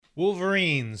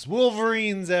Wolverines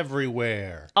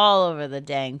everywhere. All over the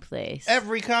dang place.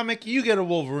 Every comic, you get a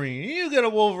Wolverine. You get a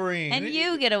Wolverine. And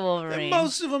you get a Wolverine. And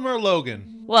most of them are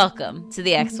Logan. Welcome to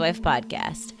the Ex-Wife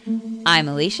Podcast. I'm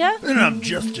Alicia. And I'm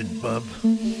Justin, bub.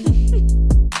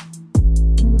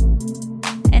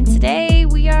 And today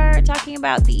we are talking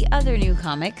about the other new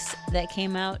comics that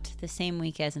came out the same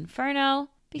week as Inferno.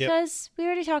 Because we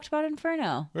already talked about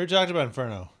Inferno. We already talked about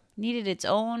Inferno. Needed its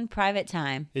own private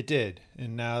time. It did.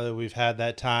 And now that we've had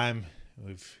that time,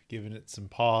 we've given it some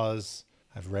pause.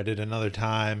 I've read it another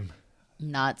time.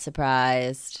 Not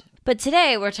surprised. But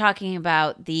today we're talking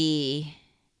about the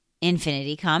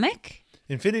Infinity comic.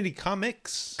 Infinity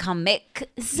Comics.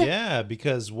 Comics. Yeah,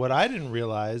 because what I didn't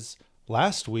realize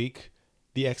last week,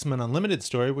 the X-Men Unlimited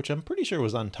story, which I'm pretty sure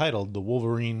was untitled, the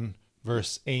Wolverine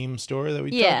versus AIM story that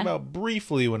we talked about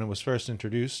briefly when it was first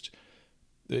introduced,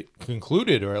 it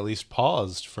concluded, or at least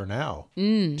paused for now,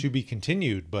 to be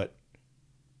continued. But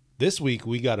this week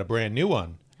we got a brand new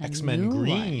one, X-Men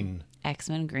Green.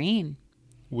 X-Men Green.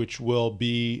 Which will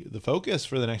be the focus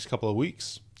for the next couple of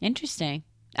weeks. Interesting.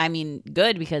 I mean,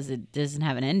 good, because it doesn't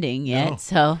have an ending yet. No.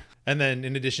 So. And then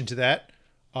in addition to that,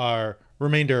 our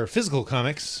remainder physical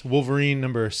comics, Wolverine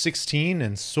number 16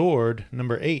 and Sword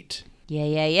number 8.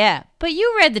 Yeah. But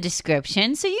you read the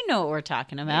description, so you know what we're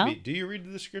talking about. Maybe. Do you read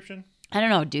the description? I don't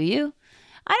know. Do you?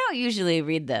 I don't usually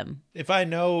read them. If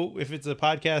it's a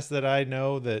podcast that I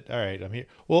know that, all right, I'm here.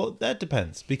 Well, that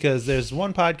depends, because there's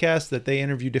one podcast that they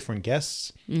interview different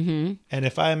guests. Mm-hmm. And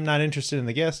if I'm not interested in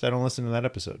the guest, I don't listen to that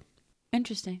episode.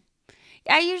 Interesting.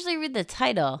 I usually read the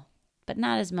title, but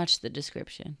not as much the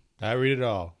description. I read it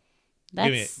all.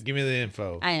 Give me the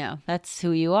info. I know. That's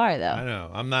who you are, though. I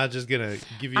know. I'm not just going to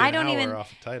give you an hour off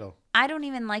the title. I don't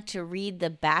even like to read the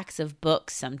backs of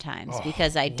books sometimes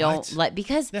because I don't like...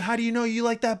 Now, how do you know you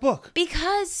like that book?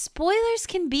 Because spoilers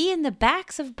can be in the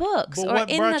backs of books or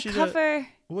in the cover.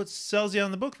 What sells you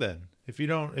on the book then? If you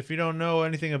don't know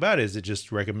anything about it, is it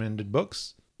just recommended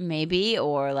books? Maybe,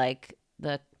 or like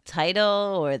the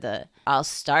title or I'll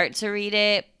start to read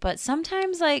it, but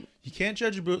sometimes like... You can't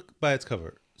judge a book by its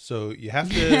cover. So you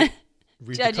have to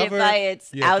read judge the cover. It by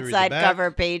its outside cover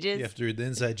pages. You have to read the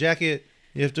inside jacket.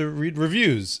 You have to read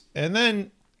reviews. And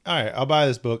then, all right, I'll buy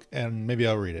this book and maybe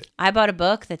I'll read it. I bought a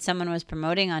book that someone was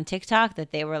promoting on TikTok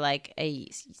that they were like a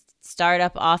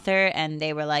startup author, and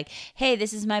they were like, hey,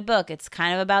 this is my book. It's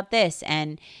kind of about this.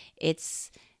 And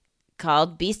it's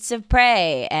called Beasts of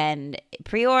Prey, and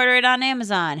pre-order it on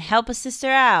Amazon. Help a sister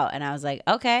out. And I was like,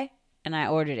 okay. And I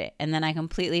ordered it. And then I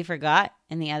completely forgot.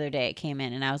 And the other day it came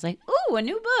in and I was like, ooh, a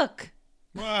new book.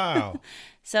 Wow.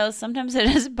 So sometimes I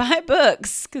just buy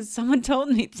books because someone told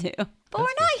me to. But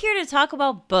we're not here to talk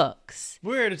about books.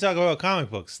 We're here to talk about comic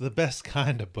books, the best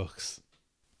kind of books.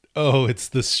 Oh, it's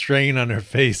the strain on her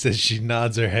face as she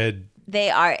nods her head. They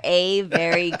are a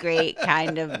very great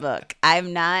kind of book.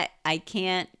 I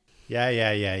can't. Yeah.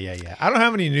 I don't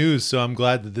have any news, so I'm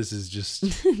glad that this is just...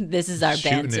 This is our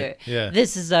banter. Yeah.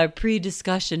 This is our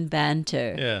pre-discussion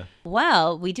banter. Yeah.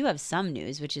 Well, we do have some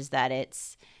news, which is that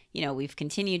it's, we've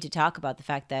continued to talk about the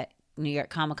fact that New York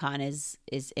Comic Con is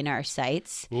in our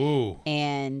sights. Ooh.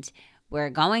 And we're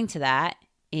going to that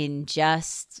in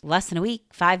just less than a week,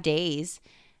 5 days.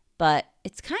 But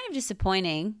it's kind of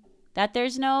disappointing that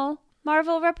there's no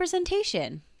Marvel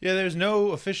representation. Yeah, there's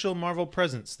no official Marvel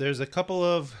presence. There's a couple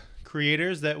of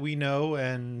creators that we know,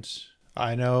 and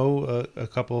I know a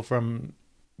couple from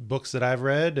books that I've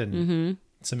read and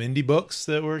some indie books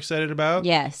that we're excited about.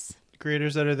 Yes.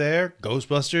 Creators that are there.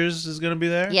 Ghostbusters is going to be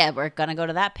there. Yeah, we're going to go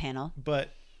to that panel.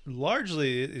 But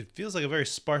largely, it feels like a very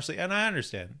sparsely, and I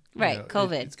understand. Right,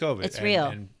 COVID. It's COVID. It's real.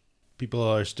 And people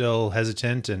are still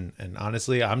hesitant, and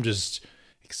honestly, I'm just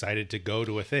excited to go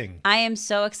to a thing. I am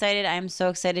so excited. I am so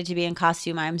excited to be in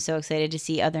costume. I am so excited to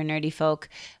see other nerdy folk.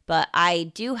 But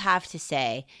I do have to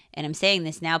say, and I'm saying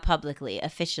this now publicly,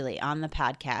 officially on the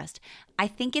podcast, I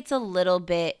think it's a little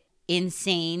bit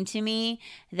insane to me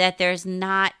that there's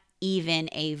not even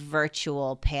a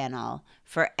virtual panel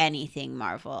for anything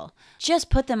Marvel. Just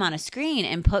put them on a screen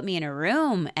and put me in a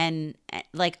room, and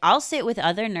like I'll sit with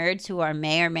other nerds who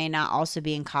may or may not also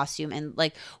be in costume. And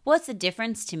like, what's the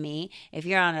difference to me if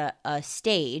you're on a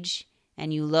stage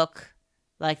and you look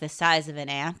like the size of an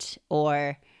ant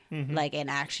or like an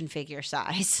action figure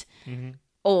size,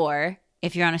 or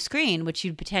if you're on a screen, which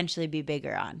you'd potentially be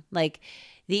bigger on. Like,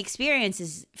 the experience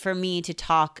is for me to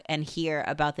talk and hear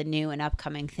about the new and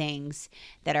upcoming things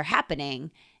that are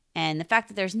happening. And the fact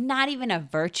that there's not even a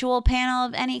virtual panel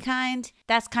of any kind,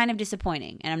 that's kind of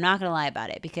disappointing. And I'm not going to lie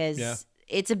about it, because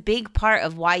it's a big part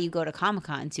of why you go to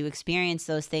Comic-Con, to experience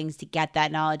those things, to get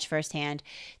that knowledge firsthand,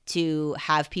 to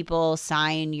have people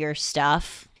sign your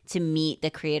stuff, to meet the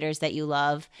creators that you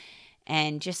love.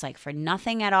 And just like for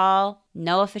nothing at all,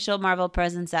 no official Marvel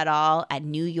presence at all at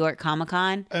New York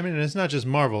Comic-Con. I mean, it's not just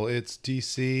Marvel. It's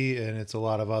DC and it's a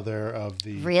lot of other of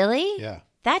the... Really? Yeah.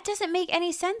 That doesn't make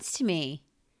any sense to me.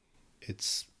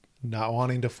 It's not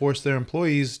wanting to force their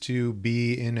employees to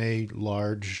be in a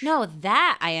large... No,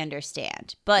 that I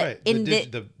understand. But right. in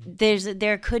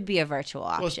there could be a virtual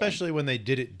option. Well, especially when they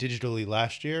did it digitally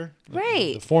last year.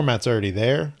 Right. The format's already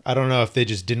there. I don't know if they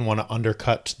just didn't want to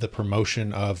undercut the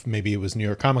promotion of, maybe it was New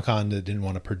York Comic Con that didn't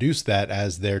want to produce that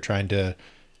as they're trying to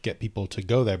get people to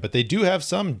go there. But they do have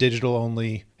some digital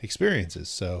only experiences.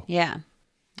 So yeah,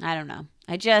 I don't know.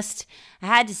 I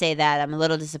had to say that I'm a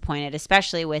little disappointed,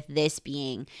 especially with this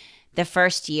being the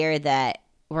first year that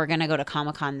we're going to go to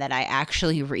Comic-Con that I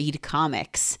actually read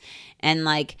comics. And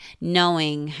like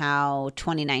knowing how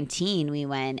 2019 we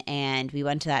went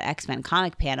to that X-Men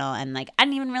comic panel and like I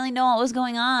didn't even really know what was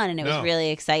going on, and it was really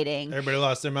exciting. Everybody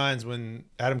lost their minds when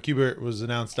Adam Kubert was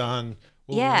announced on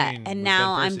Wolverine. Yeah, and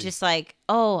now I'm just like,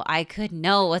 oh, I could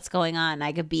know what's going on.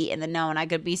 I could be in the know and I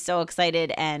could be so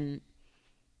excited, and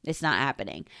it's not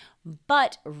happening.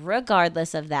 But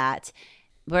regardless of that,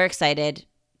 we're excited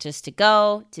just to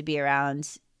go, to be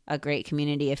around a great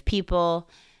community of people.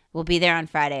 We'll be there on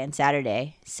Friday and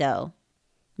Saturday. So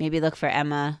maybe look for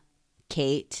Emma,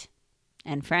 Kate,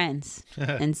 and friends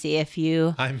and see if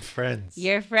I'm friends.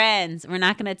 You're friends. We're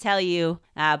not going to tell you,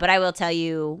 but I will tell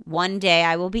you one day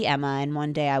I will be Emma and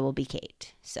one day I will be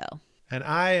Kate. So. And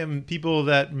I am people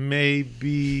that may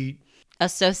be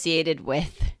associated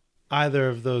with either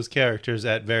of those characters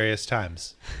at various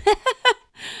times.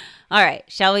 All right.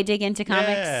 Shall we dig into comics?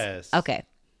 Yes. Okay.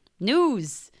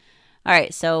 News. All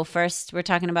right. So first, we're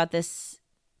talking about this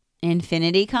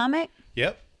Infinity comic.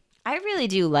 Yep. I really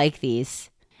do like these,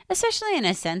 especially in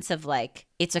a sense of like,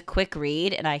 it's a quick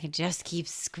read and I can just keep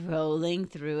scrolling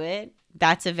through it.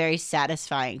 That's a very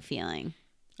satisfying feeling.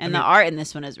 And the art in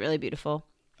this one is really beautiful.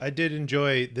 I did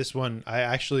enjoy this one. I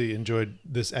actually enjoyed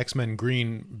this X-Men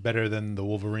Green better than the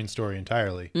Wolverine story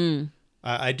entirely.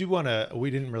 I do want to, we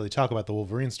didn't really talk about the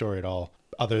Wolverine story at all,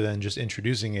 other than just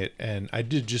introducing it. And I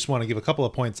did just want to give a couple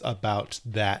of points about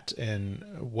that and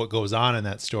what goes on in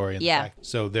that story. And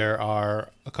so there are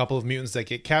a couple of mutants that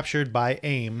get captured by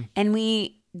AIM. And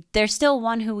there's still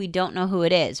one who we don't know who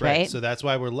it is, right? So that's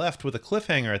why we're left with a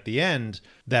cliffhanger at the end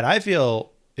that I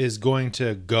feel is going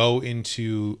to go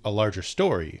into a larger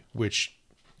story, which,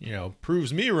 you know,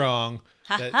 proves me wrong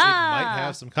that it might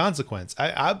have some consequence.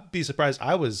 I'd be surprised.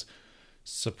 I was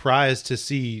surprised to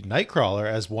see Nightcrawler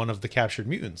as one of the captured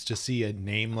mutants, to see a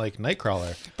name like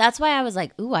Nightcrawler. That's why I was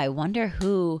like, ooh, I wonder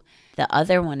who the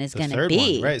other one is going to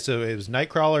be. One, right. So it was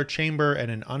Nightcrawler, Chamber,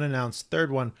 and an unannounced third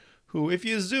one who, if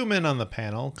you zoom in on the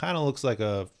panel, kind of looks like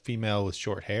a female with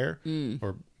short hair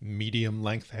or medium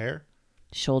length hair.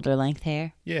 Shoulder length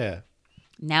hair. Yeah.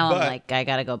 Now I'm like, I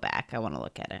got to go back. I want to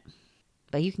look at it.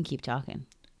 But you can keep talking.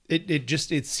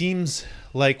 It seems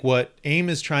like what AIM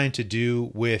is trying to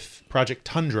do with Project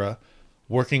Tundra,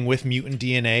 working with mutant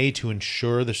DNA to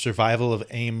ensure the survival of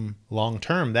AIM long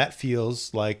term, that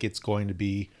feels like it's going to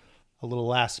be a little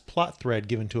last plot thread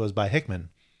given to us by Hickman.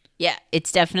 Yeah,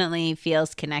 it definitely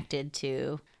feels connected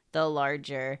to the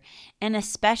larger, and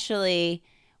especially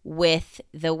with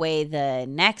the way the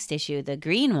next issue, the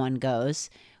green one, goes,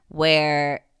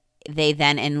 where they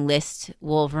then enlist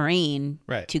Wolverine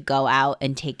to go out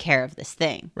and take care of this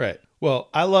thing. Right. Well,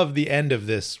 I love the end of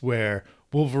this where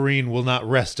Wolverine will not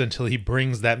rest until he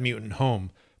brings that mutant home,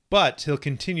 but he'll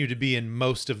continue to be in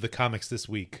most of the comics this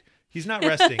week. He's not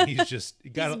resting. He's just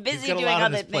he's got a lot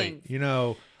on his plate. You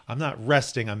know, I'm not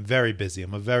resting. I'm very busy.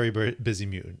 I'm a very busy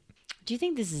mutant. Do you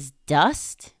think this is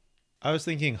dust? I was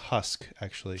thinking husk,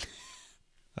 actually.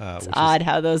 It's odd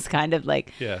how those kind of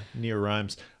like... Yeah, near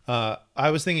rhymes.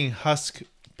 I was thinking husk,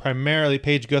 primarily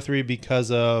Paige Guthrie, because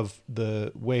of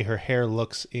the way her hair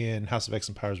looks in House of X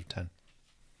and Powers of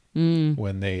 10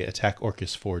 when they attack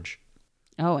Orcus Forge.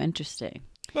 Oh, interesting.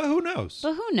 But who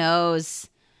knows?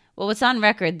 Well, it's on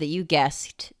record that you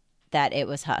guessed that it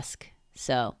was husk.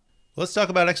 So let's talk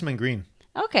about X-Men Green.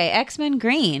 Okay, X-Men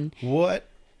Green. What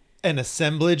an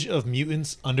assemblage of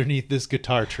mutants underneath this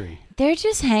guitar tree. They're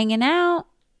just hanging out.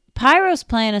 Pyro's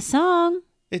playing a song.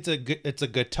 It's a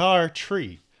guitar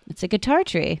tree. It's a guitar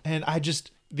tree. And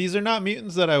these are not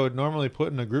mutants that I would normally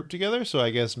put in a group together, so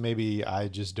I guess maybe I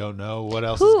just don't know what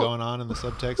else is going on in the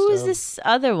subtext. Who is this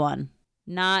other one?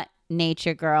 Not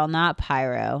Nature Girl, not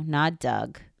Pyro, not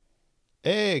Doug.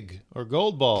 Egg or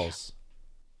Gold Balls.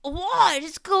 What?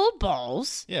 It's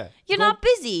Goldballs. Yeah. You're not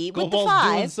busy with the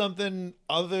Five. Doing something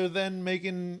other than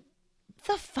making...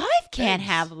 The Five can't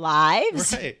have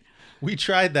lives. Right. We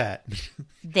tried that.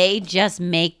 They just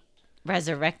make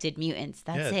resurrected mutants.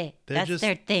 That's it. That's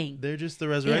their thing. They're just the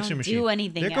resurrection machine. They don't do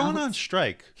anything else. They're going on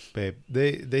strike, babe.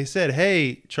 They said,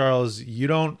 hey, Charles, you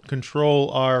don't control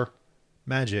our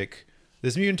magic.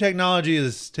 This mutant technology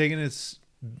is taking its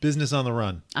business on the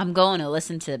run. I'm going to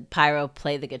listen to Pyro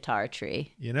play the guitar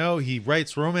tree. You know, he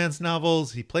writes romance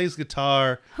novels. He plays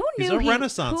guitar. Who knew? He's a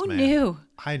Renaissance man. Who knew?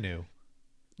 I knew.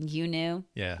 You knew?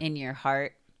 Yeah. In your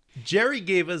heart. Jerry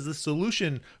gave us the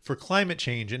solution for climate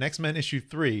change in X-Men issue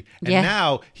 3. And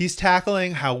now he's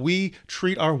tackling how we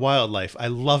treat our wildlife. I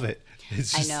love it.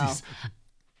 It's just these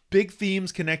big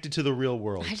themes connected to the real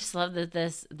world. I just love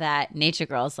that Nature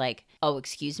Girl's like, oh,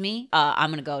 excuse me? I'm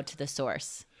going to go to the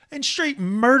source. And straight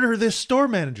murder this store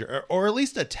manager, or at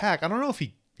least attack. I don't know if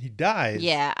he dies.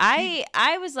 Yeah,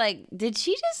 I was like, did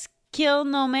she just kill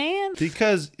no man?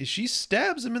 Because she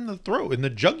stabs him in the throat, in the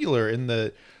jugular,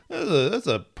 that's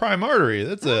a prime artery.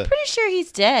 I'm pretty sure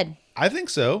he's dead. I think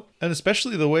so. And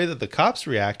especially the way that the cops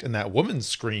react and that woman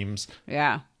screams.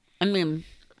 Yeah. I mean,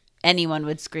 anyone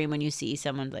would scream when you see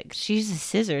someone like, she uses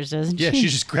scissors, doesn't she? Yeah, she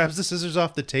just grabs the scissors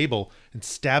off the table and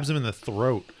stabs him in the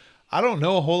throat. I don't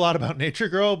know a whole lot about Nature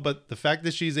Girl, but the fact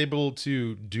that she's able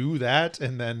to do that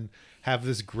and then have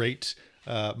this great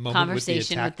moment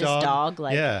conversation with this dog,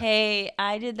 like, hey,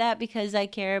 I did that because I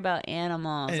care about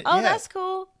animals. And, that's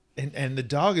cool. And the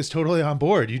dog is totally on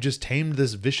board. You just tamed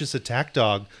this vicious attack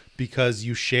dog because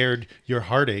you shared your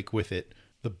heartache with it.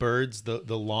 The birds, the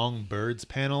long birds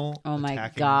panel. Oh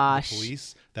my gosh! The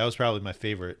police. That was probably my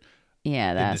favorite.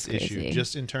 Yeah, that's in this crazy. issue,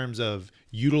 just in terms of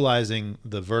utilizing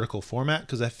the vertical format,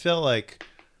 because I feel like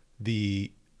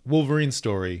the Wolverine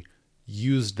story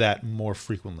used that more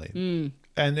frequently.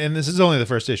 And this is only the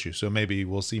first issue, so maybe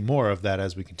we'll see more of that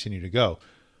as we continue to go.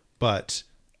 But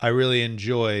I really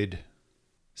enjoyed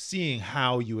seeing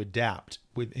how you adapt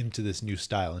into this new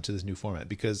style, into this new format,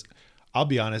 because I'll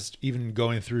be honest, even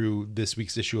going through this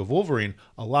week's issue of Wolverine,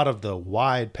 a lot of the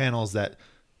wide panels that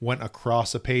went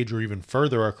across a page or even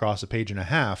further across a page and a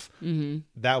half,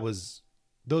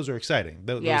 those are exciting.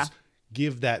 Those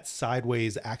give that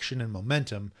sideways action and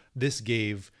momentum. This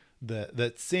gave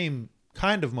that same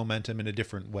kind of momentum in a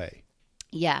different way.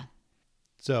 Yeah.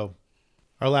 So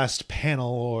our last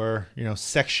panel or,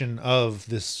 section of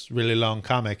this really long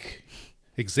comic,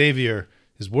 Xavier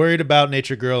is worried about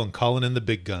Nature Girl and calling in the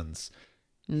big guns.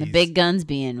 And the big guns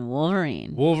being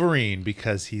Wolverine. Wolverine,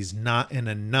 because he's not in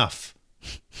enough.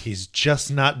 He's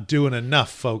just not doing enough,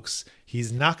 folks.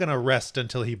 He's not going to rest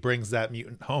until he brings that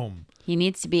mutant home. He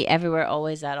needs to be everywhere,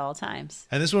 always, at all times.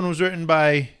 And this one was written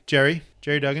by Jerry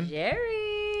Duggan.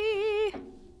 Jerry.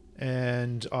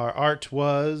 And our art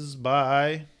was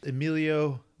by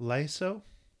Emilio Laiso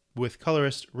with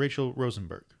colorist Rachel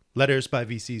Rosenberg. Letters by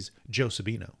VC's Joe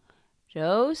Sabino.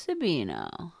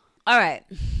 All right.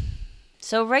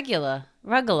 So regular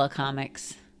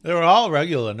comics. They're all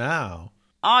regular now.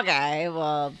 Okay,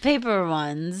 well, paper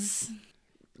ones.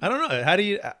 I don't know. How do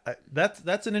you?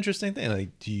 That's an interesting thing.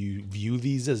 Like, do you view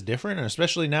these as different? And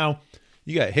especially now,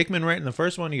 you got Hickman right in the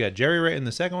first one. You got Jerry right in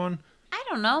the second one. I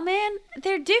don't know, man.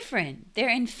 They're different. They're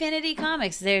Infinity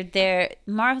Comics. They're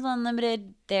Marvel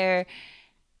Unlimited. They're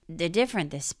different.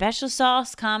 They're Special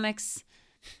Sauce Comics.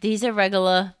 These are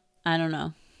regular. I don't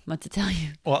know what to tell you.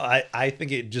 Well, I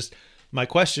think it just, my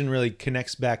question really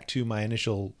connects back to my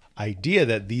initial idea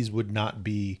that these would not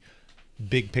be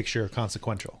big picture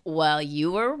consequential. Well,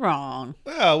 you were wrong.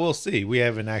 Well, we'll see. We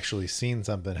haven't actually seen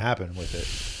something happen with it.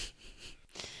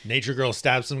 Nature Girl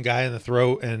stabs some guy in the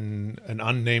throat and an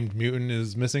unnamed mutant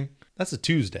is missing. That's a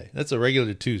Tuesday. That's a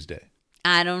regular Tuesday.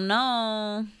 I don't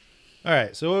know. All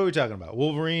right, so what are we talking about?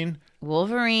 Wolverine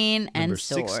and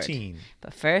Sword. 16.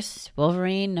 But first,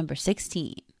 Wolverine number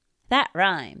 16. That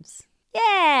rhymes.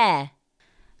 Yeah.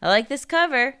 I like this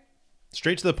cover.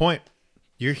 Straight to the point.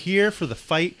 You're here for the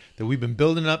fight that we've been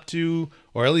building up to,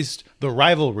 or at least the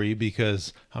rivalry,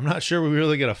 because I'm not sure we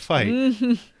really get a fight.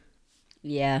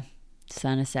 Yeah, it's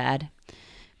kind of sad.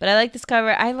 But I like this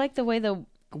cover. I like the way the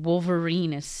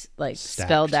Wolverine is like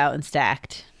spelled out and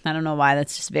stacked. I don't know why.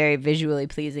 That's just very visually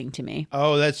pleasing to me.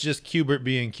 Oh, that's just Kubert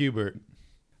being Kubert.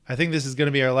 I think this is going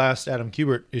to be our last Adam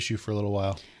Kubert issue for a little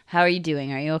while. How are you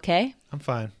doing? Are you okay? I'm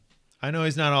fine. I know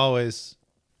he's not always.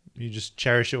 You just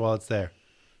cherish it while it's there.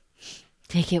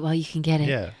 Take it while you can get it.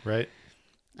 Yeah, right?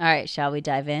 All right, shall we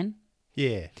dive in?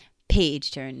 Yeah.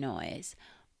 Page turn noise.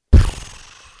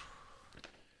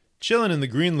 Chilling in the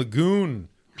Green Lagoon.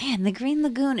 Man, the Green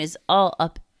Lagoon is all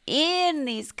up in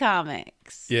these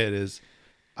comics. Yeah, it is.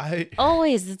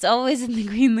 Always. It's always in the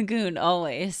Green Lagoon.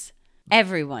 Always.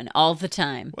 Everyone. All the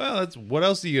time. Well, what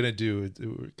else are you going to do?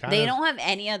 They don't have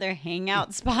any other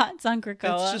hangout spots on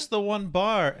Krakoa. It's just the one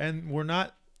bar, and we're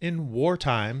not in war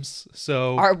times,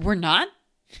 so... We're not?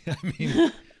 I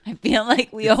mean... I feel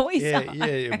like we always are.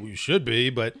 Yeah, we should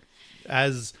be, but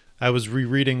as I was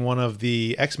rereading one of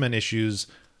the X-Men issues,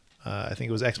 I think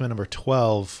it was X-Men number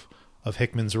 12 of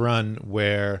Hickman's run,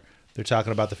 where they're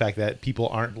talking about the fact that people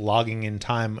aren't logging in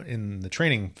time in the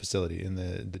training facility, in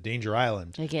the Danger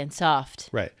Island. They're getting soft.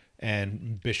 Right.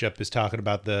 And Bishop is talking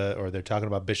about they're talking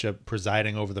about Bishop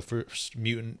presiding over the first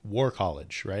mutant war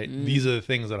college, right? These are the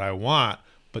things that I want,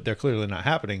 but they're clearly not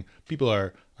happening. People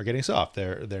are getting soft.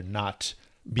 They're not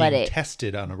being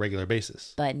tested on a regular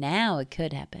basis. But now it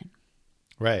could happen.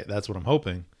 Right. That's what I'm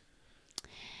hoping.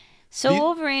 So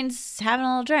Wolverine's having a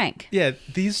little drink. Yeah.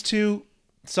 These two,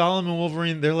 Solemn and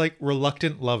Wolverine, they're like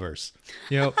reluctant lovers.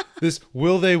 You know, this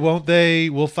will they, won't they,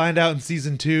 we'll find out in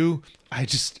season 2. I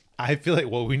feel like,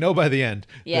 well, we know by the end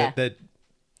that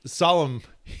Solemn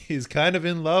is kind of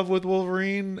in love with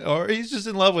Wolverine, or he's just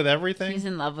in love with everything. He's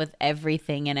in love with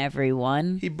everything and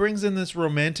everyone. He brings in this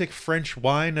romantic French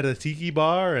wine at a tiki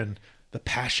bar, and the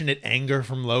passionate anger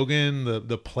from Logan,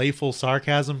 the playful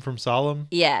sarcasm from Solemn.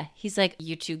 Yeah, he's like,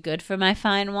 "You're too good for my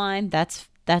fine wine. That's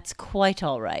quite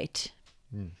all right.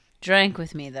 Drink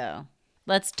with me, though.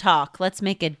 Let's talk. Let's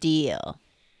make a deal."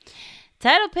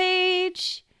 Title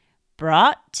page,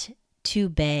 brought to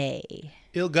bay.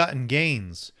 Ill-Gotten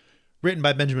Gains. Written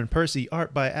by Benjamin Percy,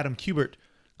 art by Adam Kubert,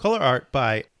 color art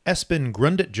by Espen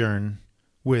Grundetjern,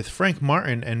 with Frank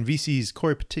Martin and VC's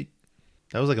Corey Petit.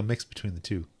 That was like a mix between the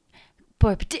two.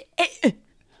 Corey Petit.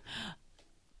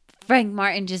 Frank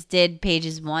Martin just did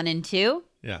pages 1 and 2.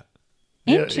 Yeah.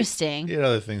 Interesting. He had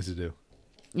other things to do.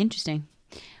 Interesting.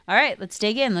 All right, let's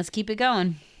dig in. Let's keep it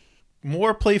going.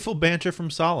 More playful banter from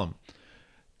Solemn.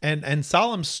 And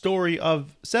Solemn's story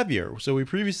of Sevier. So we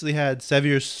previously had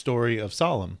Sevier's story of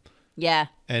Solemn. Yeah.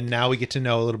 And now we get to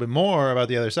know a little bit more about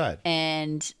the other side.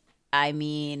 And I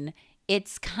mean,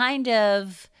 it's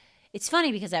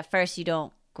funny because at first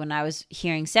when I was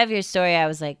hearing Sevier's story, I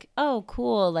was like, oh,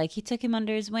 cool. Like he took him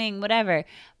under his wing, whatever.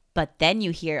 But then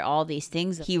you hear all these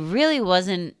things. He really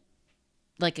wasn't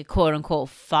like a quote unquote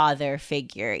father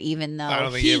figure, even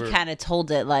though he kind of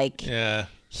told it like, yeah.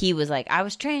 He was like, I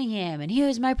was training him and he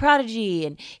was my prodigy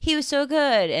and he was so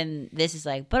good. And this is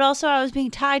like, but also I was being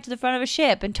tied to the front of a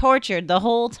ship and tortured the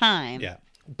whole time. Yeah.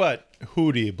 But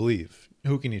who do you believe?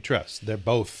 Who can you trust? They're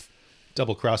both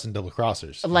double-crossing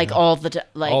double-crossers. Like all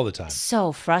the time.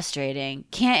 So frustrating.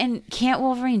 Can't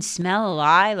Wolverine smell a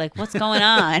lie? Like what's going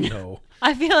on? No.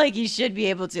 I feel like you should be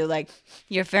able to. Like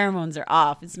your pheromones are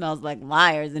off. It smells like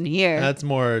liars in here. That's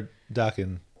more Doc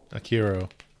and Akira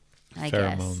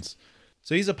pheromones. Guess.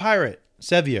 So he's a pirate,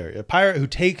 Sevier, a pirate who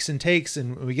takes,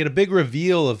 and we get a big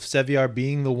reveal of Sevier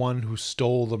being the one who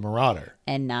stole the Marauder.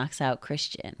 And knocks out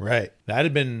Christian. Right. That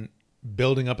had been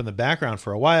building up in the background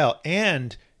for a while,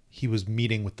 and he was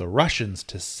meeting with the Russians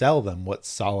to sell them what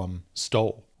Solemn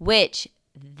stole. Which,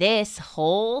 this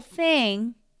whole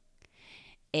thing,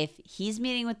 if he's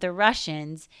meeting with the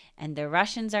Russians, and the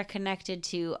Russians are connected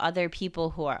to other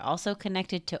people who are also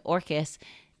connected to Orcus,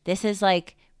 this is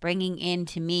like bringing in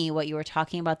to me what you were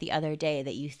talking about the other day,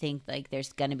 that you think like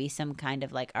there's going to be some kind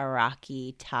of like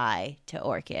Iraqi tie to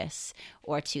Orcus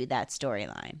or to that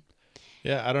storyline.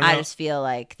 Yeah, I don't know. I just feel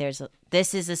like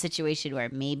this is a situation where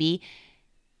maybe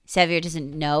Sevier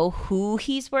doesn't know who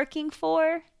he's working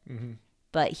for,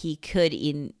 but he could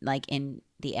in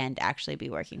the end actually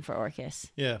be working for Orcus.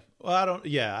 Yeah. Well,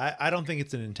 I don't think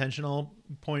it's an intentional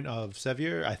point of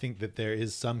Sevier. I think that there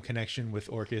is some connection with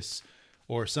Orcus,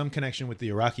 or some connection with the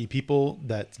Iraqi people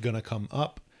that's going to come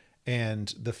up.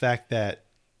 And the fact that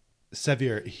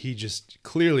Sevier, he's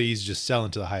just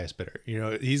selling to the highest bidder. You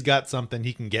know, he's got something,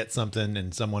 he can get something,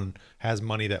 and someone has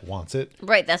money that wants it.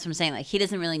 Right, that's what I'm saying. Like, he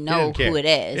doesn't really know who it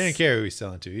is. He didn't care who he's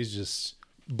selling to.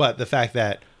 But the fact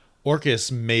that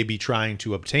Orcus may be trying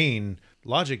to obtain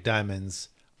logic diamonds,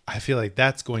 I feel like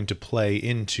that's going to play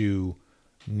into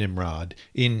Nimrod,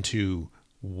 into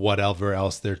whatever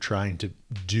else they're trying to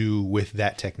do with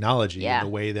that technology. The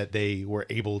way that they were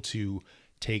able to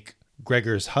take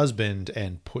Gregor's husband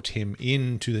and put him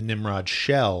into the Nimrod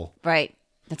shell. Right.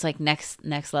 That's like next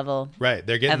level. Right.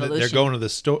 They're going to the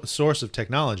source of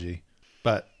technology,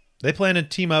 but they plan to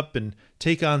team up and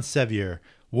take on Sevier.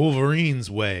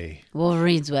 Wolverine's way.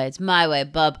 Wolverine's way. It's my way,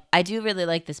 bub. I do really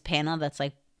like this panel that's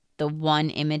like the one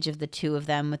image of the two of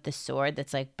them with the sword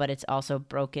that's like, but it's also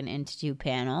broken into 2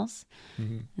 panels.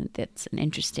 That's an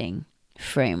interesting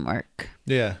framework.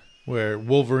 Yeah, where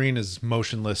Wolverine is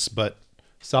motionless, but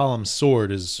Solemn's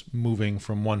sword is moving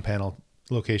from one panel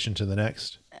location to the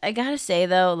next. I gotta say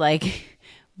though, like,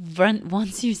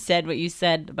 once you said what you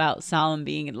said about Solemn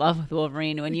being in love with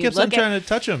Wolverine, when you keeps look on trying to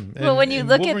touch him. But when you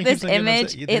look Wolverine at this keeps on getting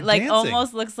image, upset. it like dancing.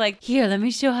 almost looks like, here, let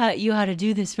me show you how to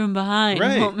do this from behind.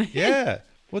 Right? Moment. Yeah.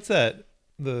 What's that?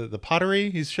 The pottery.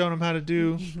 He's showing him how to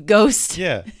do. Ghost.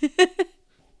 Yeah.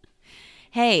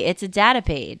 Hey, it's a data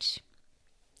page.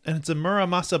 And it's a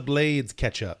Muramasa Blades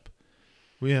catch-up.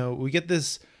 We get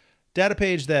this data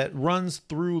page that runs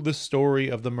through the story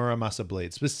of the Muramasa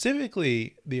Blades,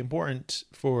 specifically the important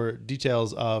for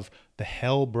details of the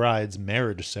Hell Bride's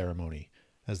marriage ceremony,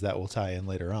 as that will tie in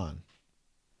later on.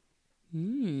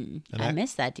 I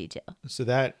missed that detail. So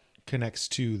that connects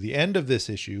to the end of this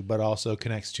issue, but also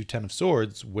connects to Ten of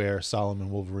Swords, where Solomon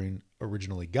and Wolverine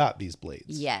originally got these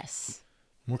blades. Yes.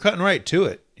 We're cutting right to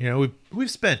it.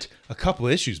 We've spent a couple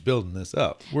of issues building this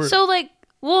up. So, like,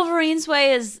 Wolverine's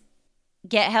way is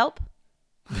get help?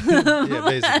 Yeah,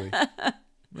 basically.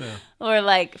 Yeah. Or,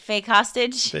 like, fake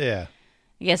hostage? Yeah.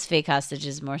 I guess fake hostage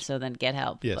is more so than get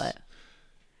help. Yes. But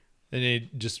And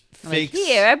it just like, fakes.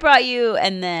 here, I brought you,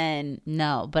 and then,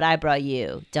 no, but I brought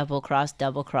you. Double cross,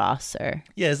 or...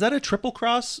 Yeah, is that a triple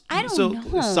cross? I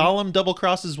don't know. Solemn double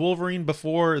crosses Wolverine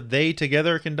before they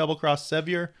together can double cross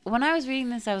Sevier? When I was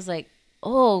reading this, I was like,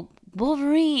 oh,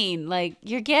 Wolverine, like,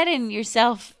 you're getting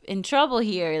yourself in trouble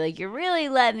here. Like, you're really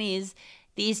letting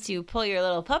these two pull your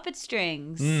little puppet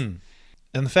strings. And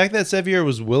the fact that Sevier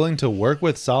was willing to work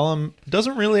with Solemn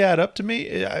doesn't really add up to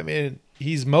me. I mean,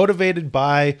 he's motivated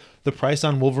by the price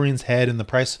on Wolverine's head and the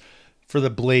price for the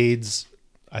blades,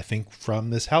 I think,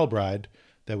 from this Hellbride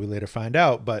that we later find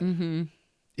out. But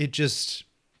it just,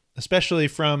 especially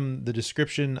from the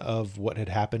description of what had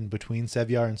happened between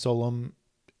Sevier and Solemn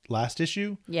last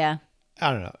issue. Yeah.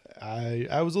 I don't know.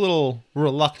 I was a little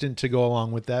reluctant to go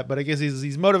along with that, but I guess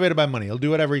he's motivated by money. He'll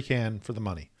do whatever he can for the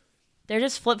money. They're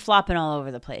just flip-flopping all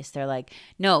over the place. They're like,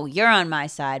 no, you're on my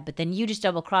side, but then you just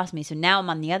double-crossed me, so now I'm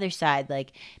on the other side,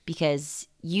 like, because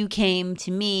you came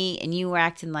to me and you were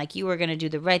acting like you were going to do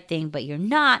the right thing, but you're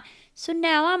not, so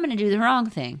now I'm going to do the wrong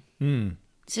thing.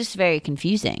 It's just very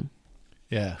confusing.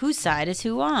 Yeah. Whose side is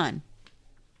who on?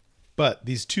 But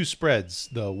these two spreads,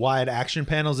 the wide action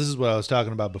panels, this is what I was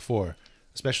talking about before.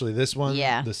 Especially this one,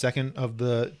 the second of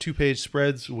the 2-page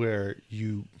spreads where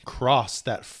you cross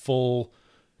that full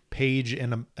page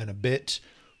and a bit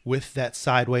with that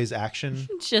sideways action.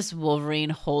 It's just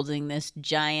Wolverine holding this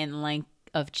giant length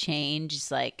of chain,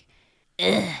 just like,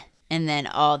 ugh. And then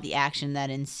all the action that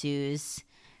ensues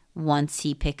once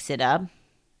he picks it up.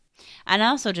 And I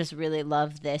also just really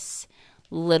love this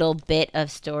little bit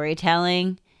of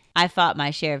storytelling. I fought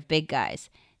my share of big guys.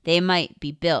 They might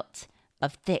be built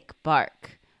of thick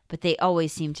bark, but they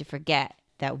always seem to forget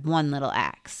that one little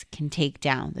axe can take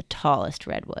down the tallest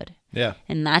redwood. Yeah.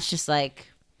 And that's just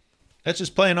like... That's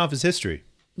just playing off his history.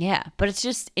 Yeah, but it's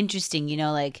just interesting,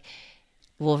 like,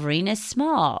 Wolverine is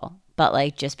small, but,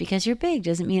 like, just because you're big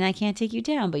doesn't mean I can't take you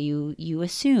down, but you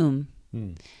assume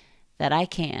that I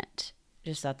can't.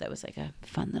 Just thought that was, like, a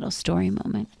fun little story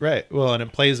moment. Right. Well, and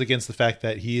it plays against the fact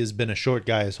that he has been a short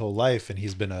guy his whole life, and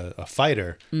he's been a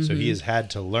fighter, so he has had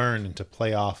to learn and to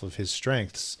play off of his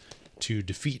strengths to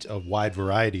defeat a wide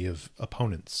variety of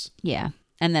opponents. Yeah.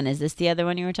 And then is this the other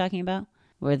one you were talking about?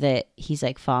 Where he's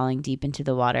like falling deep into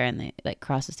the water and it like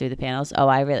crosses through the panels. Oh,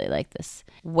 I really like this.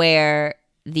 Where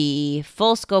the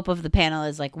full scope of the panel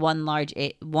is like one large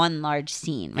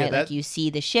scene, right? Like you see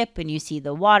the ship and you see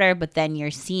the water, but then you're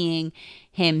seeing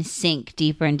him sink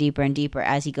deeper and deeper and deeper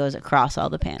as he goes across all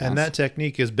the panels. And that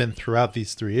technique has been throughout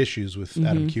these 3 issues with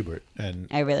Adam Kubert. And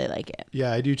I really like it.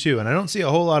 Yeah, I do too. And I don't see a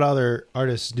whole lot of other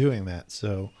artists doing that.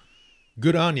 So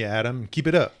good on you, Adam. Keep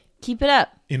it up. Keep it up.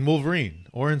 In Wolverine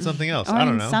or in something else. Or I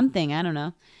don't know. Something. I don't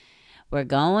know. We're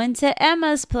going to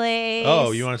Emma's place.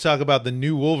 Oh, you want to talk about the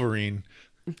new Wolverine?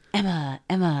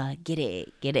 Emma, get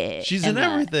it. She's Emma, in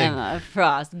everything. Emma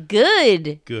Frost.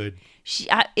 Good.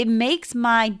 It makes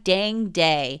my dang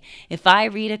day if I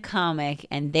read a comic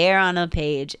and there on a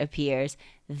page appears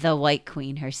the White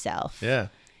Queen herself. Yeah.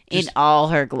 In all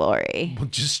her glory.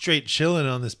 Just straight chilling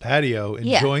on this patio,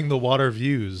 enjoying the water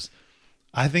views.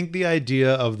 I think the idea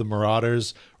of the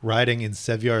Marauders riding in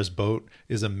Sevier's boat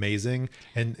is amazing,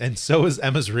 and so is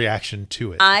Emma's reaction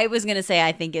to it. I was going to say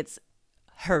I think it's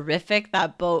horrific.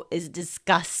 That boat is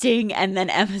disgusting. And then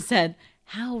Emma said,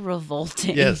 how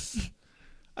revolting. Yes.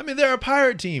 I mean, they're a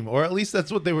pirate team, or at least that's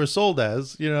what they were sold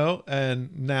as,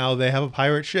 and now they have a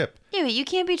pirate ship. Yeah, but you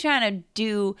can't be trying to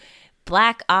do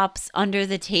black ops under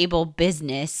the table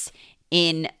business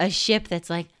in a ship that's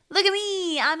like, look at me,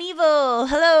 me. I'm evil.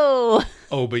 Hello.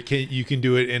 Oh, but you can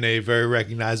do it in a very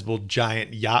recognizable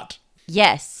giant yacht?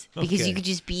 Yes, because you could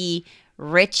just be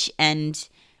rich and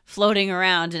floating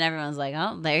around and everyone's like,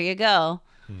 oh, there you go.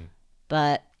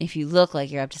 But if you look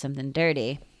like you're up to something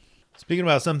dirty. Speaking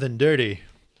about something dirty,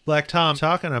 Black Tom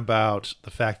talking about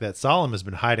the fact that Solemn has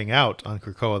been hiding out on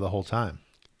Krakoa the whole time.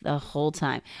 The whole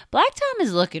time. Black Tom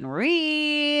is looking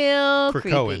real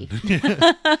creepy.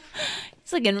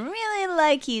 He's looking really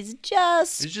like he's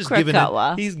just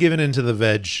Krakoa. He's given into the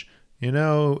veg. You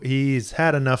know, he's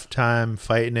had enough time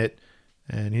fighting it,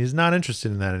 and he's not interested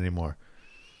in that anymore.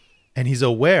 And he's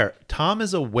aware. Tom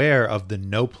is aware of the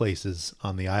no places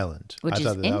on the island. Which is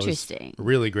interesting. That was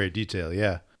really great detail,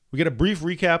 yeah. We get a brief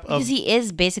recap of... Because he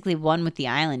is basically one with the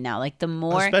island now. Like the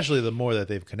more... Especially the more that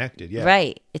they've connected, yeah.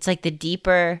 Right. It's like the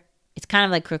deeper... It's kind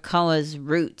of like Krakoa's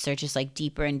roots are just like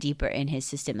deeper and deeper in his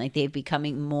system. Like they're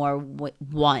becoming more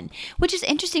one. Which is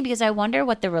interesting because I wonder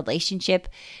what the relationship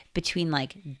between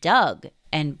like Doug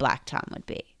and Black Tom would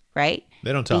be, right?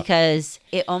 They don't talk. Because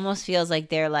it almost feels like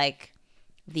they're like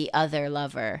the other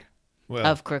lover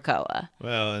of Krakoa.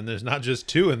 Well, and there's not just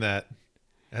two in that,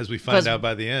 as we find out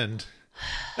by the end.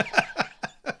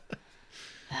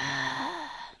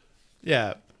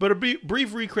 Yeah, but a brief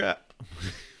recap.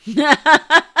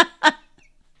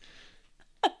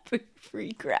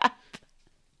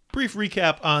 Brief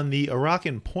recap on the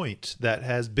Arakan Point that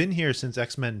has been here since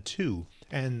X-Men 2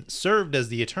 and served as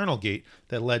the Eternal Gate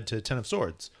that led to Ten of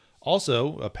Swords.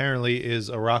 Also, apparently, is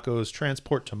Arako's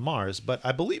transport to Mars, but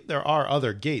I believe there are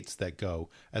other gates that go,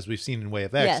 as we've seen in Way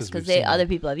of X. Yes, because other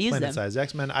people have used them. Planet-size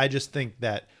X-Men. I just think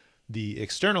that the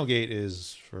external gate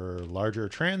is for larger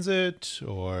transit,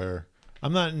 or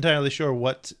I'm not entirely sure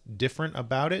what's different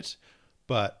about it,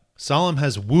 but Solemn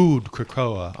has wooed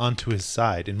Krakoa onto his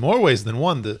side in more ways than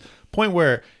one. The point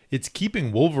where it's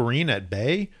keeping Wolverine at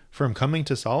bay from coming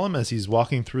to Solemn as he's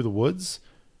walking through the woods.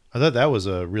 I thought that was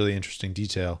a really interesting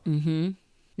detail. Mm-hmm.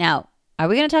 Now, are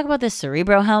we going to talk about this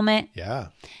Cerebro helmet? Yeah.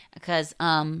 Because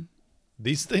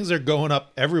these things are going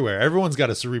up everywhere. Everyone's got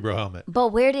a Cerebro helmet. But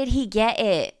where did he get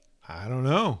it? I don't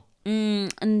know.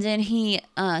 And then he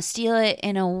steal it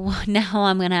in a... Now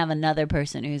I'm going to have another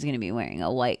person who's going to be wearing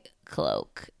a white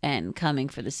cloak and coming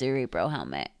for the Cerebro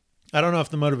helmet. I don't know if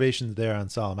the motivation's there on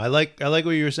Solemn. I like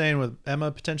what you were saying with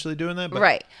Emma potentially doing that.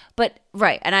 But...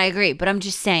 Right, and I agree. But I'm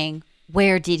just saying,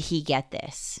 where did he get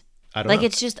this? I don't know.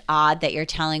 It's just odd that you're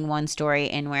telling one story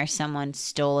in where someone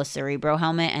stole a Cerebro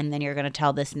helmet and then you're going to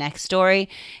tell this next story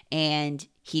and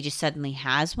he just suddenly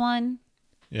has one.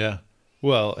 Yeah.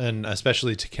 Well, and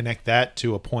especially to connect that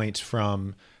to a point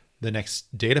from the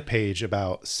next data page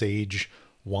about Sage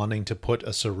wanting to put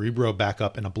a Cerebro back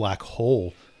up in a black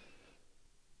hole.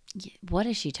 What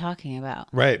is she talking about?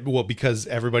 Right. Well, because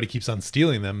everybody keeps on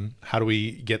stealing them. How do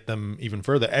we get them even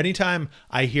further? Anytime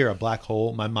I hear a black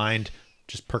hole, my mind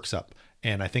just perks up.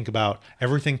 And I think about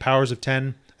everything Powers of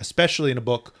 10, especially in a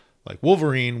book like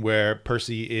Wolverine, where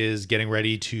Percy is getting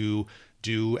ready to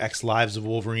do X Lives of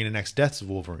Wolverine and X Deaths of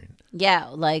Wolverine. Yeah,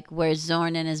 like where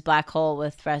Zorn in his black hole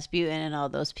with Rasputin and all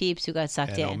those peeps who got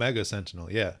sucked in. Omega Sentinel,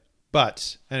 yeah.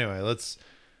 But anyway, let's...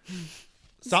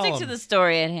 Stick to the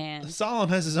story at hand. Solemn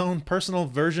has his own personal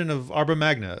version of Arbor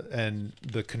Magna and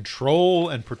the control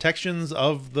and protections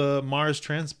of the Mars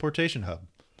transportation hub.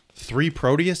 3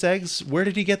 Proteus eggs? Where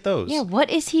did he get those? Yeah,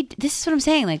 what is he... This is what I'm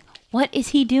saying. Like, what is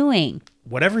he doing?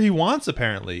 Whatever he wants,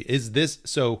 apparently. Is this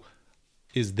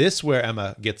where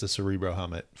Emma gets a Cerebro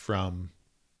helmet from?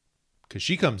 Because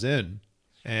she comes in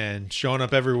and showing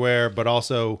up everywhere, but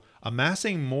also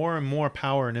amassing more and more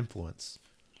power and influence.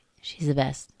 She's the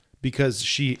best. Because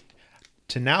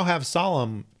to now have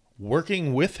Solemn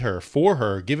working with her, for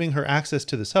her, giving her access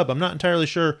to this hub. I'm not entirely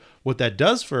sure what that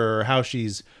does for her, or how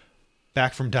she's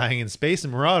back from dying in space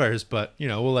and Marauders, but,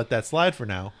 we'll let that slide for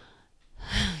now.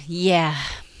 Yeah.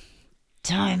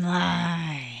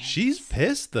 Timeline. She's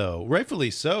pissed, though, rightfully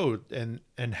so, and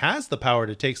has the power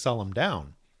to take Solemn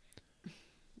down.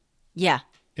 Yeah.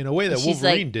 In a way that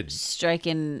Wolverine didn't.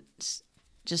 Striking,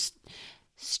 just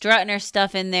strutting her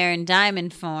stuff in there in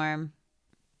diamond form.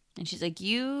 And she's like,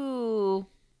 you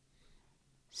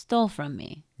stole from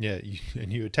me. Yeah,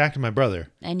 and you attacked my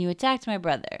brother. And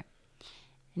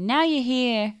now you're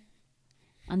here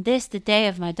on this, the day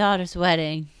of my daughter's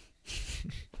wedding.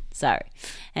 Sorry.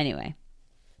 Anyway.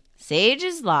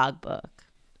 Sage's logbook.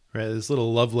 Right, this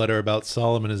little love letter about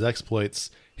Solemn and his exploits,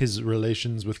 his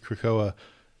relations with Krakoa.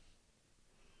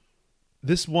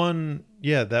 This one,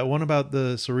 that one about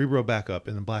the Cerebro backup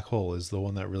in the black hole is the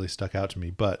one that really stuck out to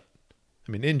me. But,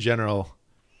 in general,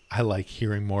 I like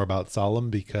hearing more about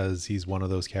Solemn because he's one of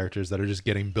those characters that are just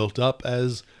getting built up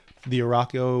as the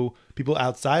Araco people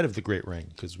outside of the Great Ring,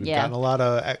 because we've gotten a lot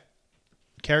of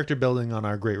character building on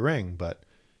our Great Ring, but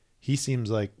he seems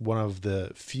like one of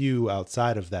the few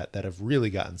outside of that have really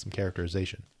gotten some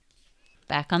characterization.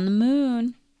 Back on the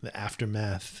moon. The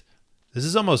aftermath. This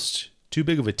is almost too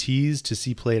big of a tease to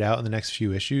see played out in the next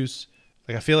few issues.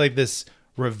 Like, I feel like this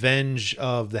revenge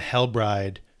of the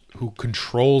Hellbride who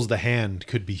controls the hand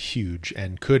could be huge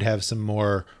and could have some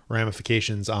more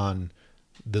ramifications on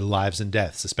the lives and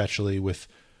deaths, especially with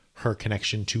her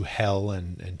connection to hell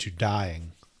and to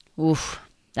dying. Oof,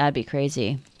 that'd be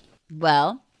crazy.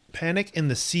 Well, panic in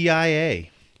the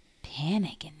CIA.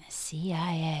 Panic in the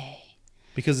CIA.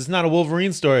 Because it's not a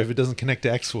Wolverine story if it doesn't connect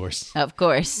to X-Force. Of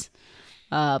course.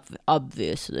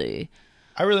 Obviously.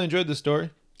 I really enjoyed this story.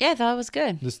 Yeah, I thought it was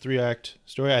good. This 3-act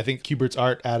story. I think Kubert's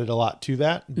art added a lot to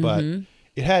that, but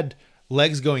it had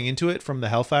legs going into it from the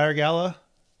Hellfire Gala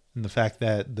and the fact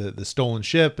that the stolen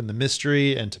ship and the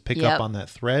mystery and to pick up on that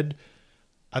thread.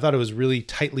 I thought it was really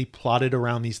tightly plotted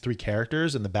around these 3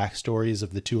 characters and the backstories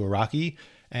of the 2 Iraqi,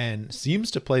 and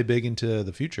seems to play big into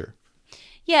the future.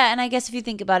 Yeah, and I guess if you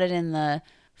think about it in the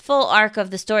full arc of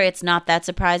the story, it's not that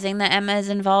surprising that Emma is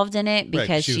involved in it,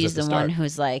 because she's the one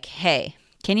who's like, hey,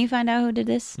 can you find out who did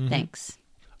this? Thanks.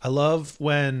 I love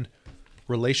when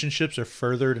relationships are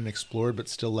furthered and explored but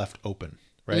still left open,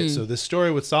 right? So this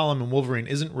story with Solomon and Wolverine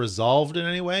isn't resolved in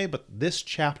any way, but this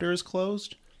chapter is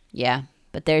closed. Yeah,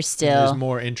 but there's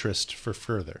more interest for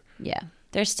further. Yeah,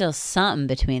 there's still something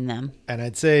between them. And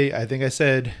I think I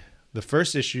said the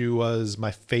first issue was my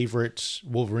favorite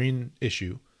Wolverine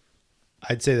issue.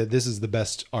 I'd say that this is the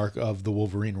best arc of the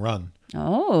Wolverine run.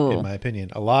 Oh. In my opinion.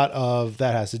 A lot of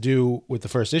that has to do with the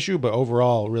first issue, but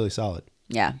overall, really solid.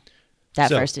 Yeah.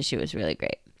 That first issue was really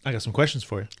great. I got some questions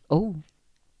for you. Oh.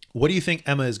 What do you think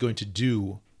Emma is going to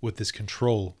do with this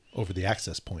control over the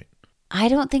access point? I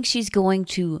don't think she's going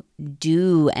to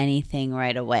do anything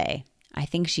right away. I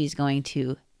think she's going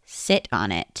to sit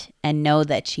on it and know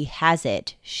that she has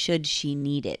it should she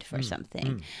need it for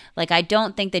something. Like, I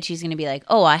don't think that she's going to be like,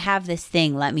 oh, I have this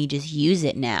thing, let me just use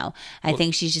it now. I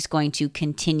think she's just going to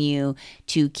continue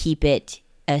to keep it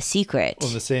a secret. Well,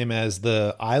 the same as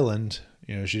the island,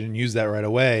 she didn't use that right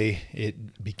away.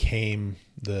 It became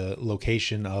the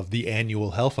location of the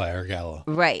annual Hellfire Gala.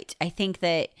 Right. I think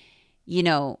that,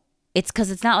 it's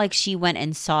because it's not like she went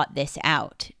and sought this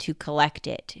out to collect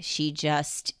it. She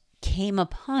just came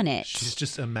upon it. She's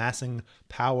just amassing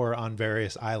power on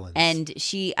various islands. And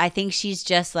I think she's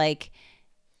just like,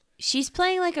 she's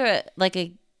playing like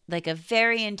a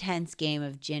very intense game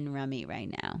of gin rummy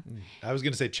right now. I was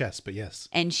going to say chess, but yes.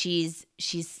 And she's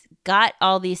got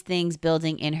all these things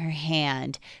building in her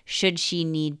hand should she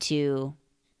need to,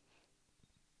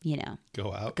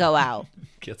 go out,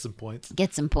 get some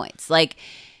points. Like,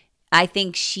 I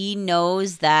think she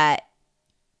knows that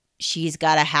she's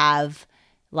got to have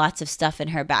lots of stuff in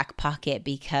her back pocket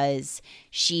because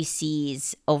she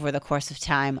sees over the course of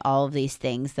time all of these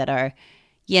things that are,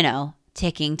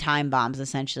 ticking time bombs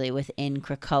essentially within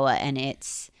Krakoa and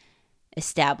its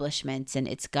establishments and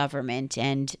its government,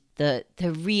 and the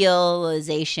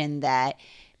realization that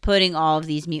putting all of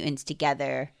these mutants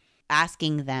together,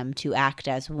 asking them to act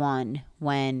as one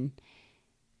when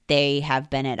they have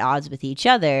been at odds with each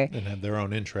other and have their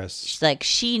own interests. Like,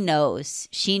 she knows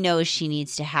she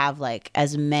needs to have like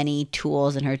as many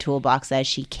tools in her toolbox as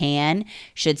she can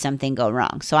should something go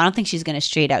wrong. So I don't think she's going to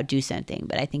straight out do something,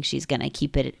 but I think she's going to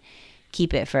keep it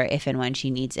for if and when she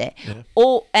needs it. Yeah.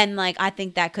 Oh, and like, I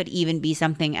think that could even be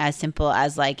something as simple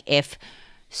as like, if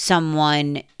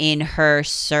someone in her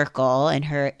circle, in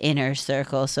her inner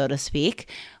circle, so to speak,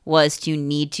 was to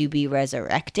need to be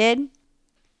resurrected,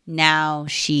 now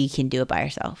she can do it by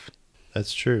herself.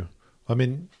 That's true. I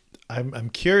mean, I'm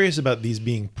curious about these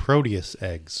being Proteus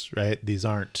eggs, right? These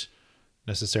aren't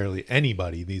necessarily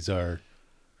anybody. These are...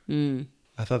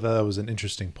 I thought that was an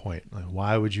interesting point. Like,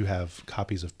 why would you have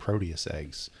copies of Proteus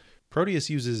eggs? Proteus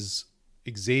uses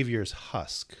Xavier's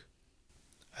husk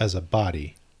as a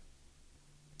body.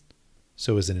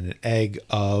 So is it an egg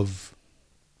of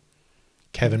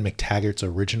Kevin McTaggart's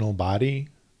original body?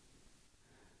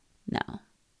 No.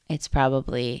 It's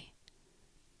probably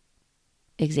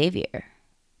Xavier.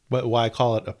 But why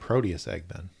call it a Proteus egg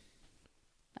then?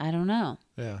 I don't know.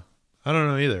 Yeah. I don't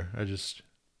know either. I just...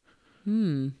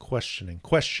 Questioning.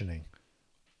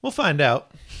 We'll find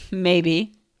out.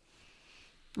 Maybe.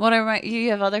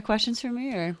 You have other questions for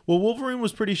me, or? Well, Wolverine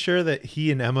was pretty sure that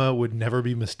he and Emma would never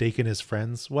be mistaken as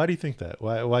friends. Why do you think that?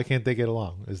 Why can't they get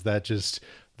along? Is that just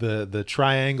the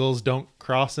triangles don't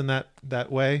cross in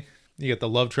that way? You got the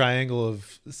love triangle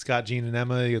of Scott, Jean, and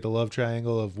Emma. You got the love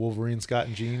triangle of Wolverine, Scott,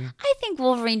 and Jean. I think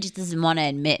Wolverine just doesn't want to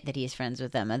admit that he's friends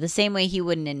with Emma. The same way he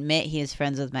wouldn't admit he is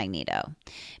friends with Magneto.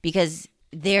 Because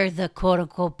they're the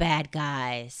quote-unquote bad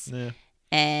guys. Yeah.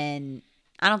 And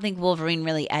I don't think Wolverine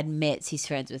really admits he's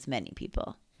friends with many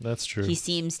people. That's true. He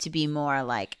seems to be more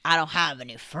like, I don't have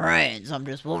any friends. I'm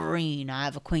just Wolverine. I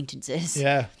have acquaintances.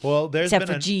 Yeah. Well, there's been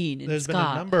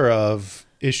a number of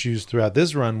issues throughout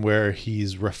this run where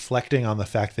he's reflecting on the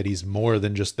fact that he's more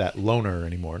than just that loner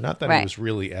anymore. Not that he was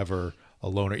really ever a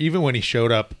loner. Even when he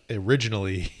showed up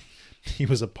originally, he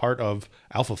was a part of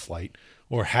Alpha Flight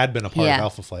or had been a part of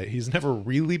Alpha Flight. He's never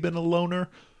really been a loner.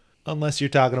 Unless you're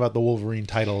talking about the Wolverine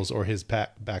titles or his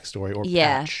backstory or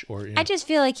patch. Or, I just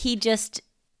feel like he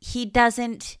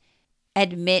doesn't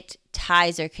admit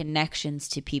ties or connections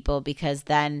to people because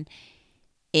then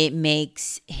it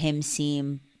makes him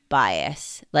seem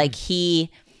biased. Like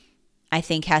he, I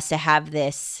think, has to have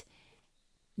this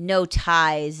no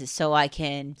ties so I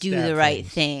can do the right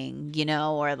thing, you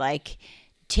know, or like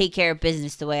take care of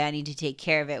business the way I need to take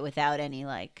care of it without any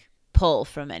like pull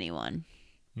from anyone.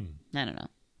 I don't know.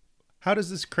 How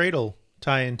does this cradle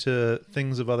tie into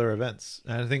things of other events?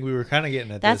 And I think we were kind of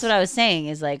getting at That's what I was saying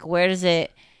is like,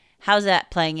 how's that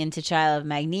playing into Child of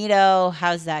Magneto?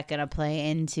 How's that going to play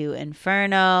into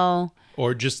Inferno?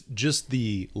 Or just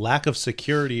the lack of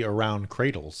security around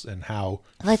cradles and how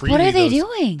like, what are they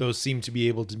doing? Those seem to be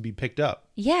able to be picked up.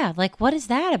 Yeah. Like, what is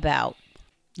that about?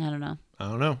 I don't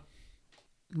know.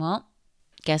 Well,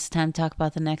 guess it's time to talk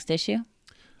about the next issue.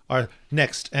 Our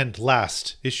next and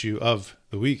last issue of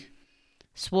the week.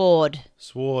 Sword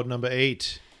number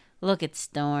 8. Look at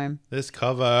Storm. This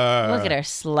cover. Look at her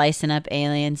slicing up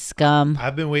alien scum.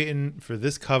 I've been waiting for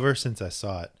this cover since I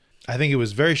saw it. I think it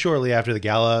was very shortly after the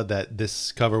gala that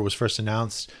this cover was first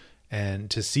announced.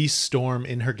 And to see Storm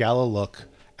in her gala look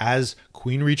as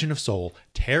Queen Regent of Soul,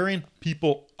 tearing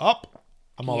people up,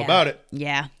 I'm all about it.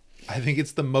 Yeah. I think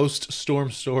it's the most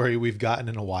Storm story we've gotten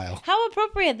in a while. How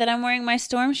appropriate that I'm wearing my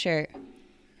Storm shirt.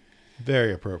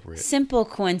 Very appropriate. Simple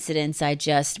coincidence. I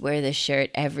just wear this shirt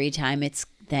every time it's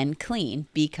then clean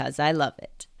because I love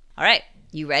it. All right.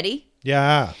 You ready?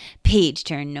 Yeah. Page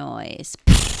turn noise.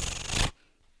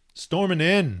 Storming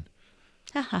in.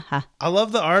 Ha ha ha. I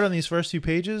love the art on these first 2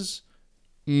 pages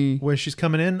when she's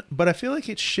coming in, but I feel like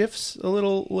it shifts a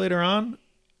little later on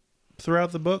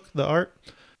throughout the book, the art.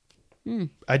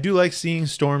 I do like seeing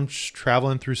Storm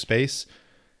traveling through space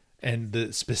and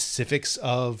the specifics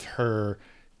of her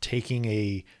taking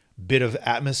a bit of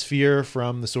atmosphere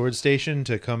from the sword station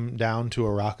to come down to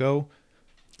Arakko.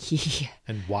 Yeah.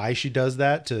 And why she does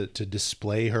that to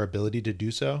display her ability to do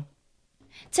so.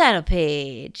 Title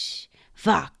page.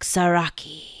 Vox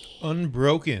Araki.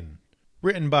 Unbroken.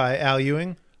 Written by Al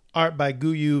Ewing. Art by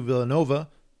Guyu Villanova.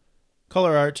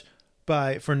 Color art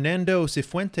by Fernando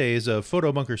Cifuentes of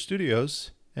Photo Bunker Studios.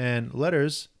 And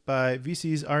letters by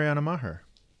VC's Ariana Maher.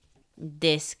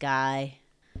 This guy.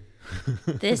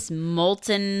 This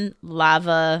molten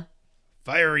lava.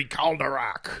 Fiery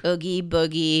Calderock. Oogie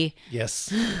boogie.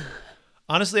 Yes.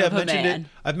 Honestly, I've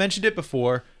mentioned it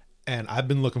before, and I've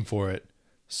been looking for it.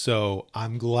 So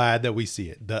I'm glad that we see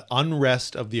it. The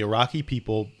unrest of the Iraqi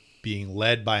people being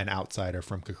led by an outsider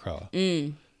from Krakoa.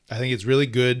 I think it's really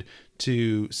good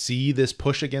to see this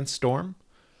push against Storm,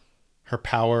 her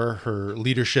power, her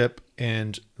leadership,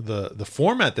 and the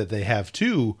format that they have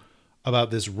too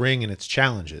about this ring and its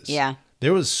challenges. Yeah.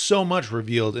 There was so much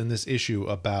revealed in this issue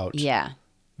about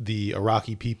the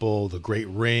Iraqi people, the Great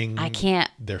Ring. I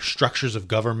can't. Their structures of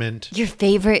government. Your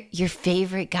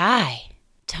favorite guy.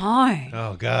 Tarn.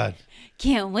 Oh, God.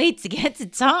 Can't wait to get to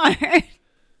Tarn.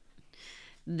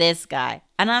 This guy.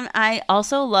 And I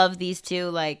also love these two,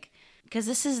 like, because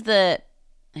this is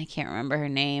I can't remember her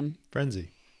name.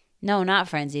 Frenzy. No, not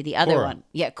Frenzy. The other one.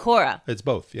 Yeah, Cora. It's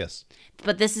both, yes.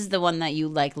 But this is the one that you,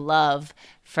 like, love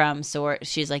from Sword.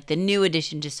 She's, like, the new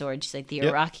addition to Sword. She's, like, the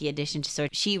Iraqi addition to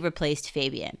Sword. She replaced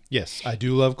Fabian. Yes, I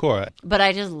do love Cora. But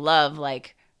I just love,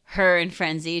 like, her and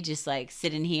Frenzy just, like,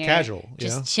 sitting here. Casual.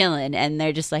 Just chilling. And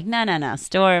they're just like, no.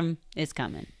 Storm is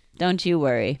coming. Don't you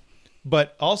worry.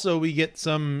 But also we get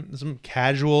some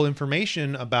casual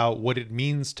information about what it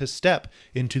means to step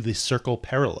into the Circle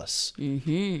Perilous.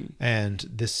 Mm-hmm. And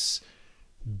this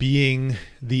being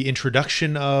the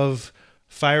introduction of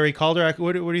Fiery Calderock.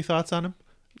 What are your thoughts on him?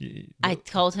 I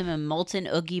called him a molten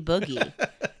Oogie Boogie.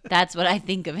 That's what I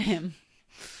think of him.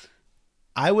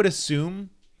 I would assume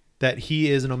that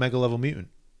he is an Omega level mutant.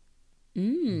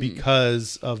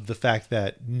 Because of the fact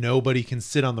that nobody can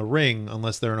sit on the ring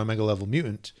unless they're an Omega level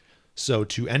mutant. So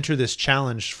to enter this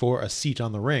challenge for a seat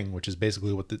on the ring, which is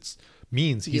basically what it's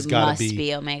means he's got to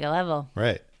be Omega level.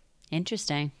 Right.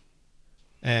 Interesting.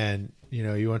 And, you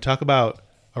know, you want to talk about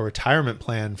a retirement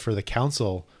plan for the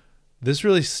council. This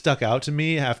really stuck out to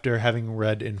me after having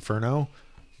read Inferno.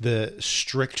 The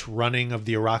strict running of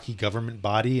the Iraqi government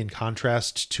body in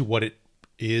contrast to what it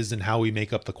is and how we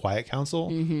make up the Quiet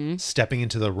Council. Stepping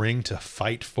into the ring to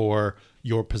fight for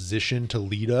your position to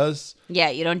lead us. Yeah,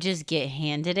 you don't just get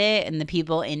handed it, and the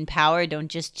people in power don't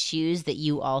just choose that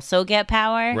you also get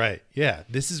power. Right. Yeah.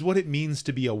 This is what it means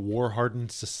to be a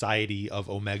war-hardened society of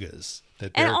Omegas.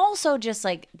 And also just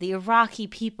like the Iraqi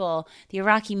people, the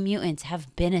Iraqi mutants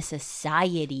have been a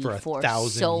society for 1,000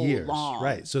 so years. Long.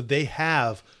 Right. So they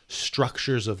have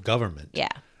structures of government. Yeah.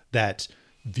 That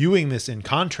viewing this in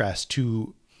contrast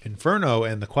to Inferno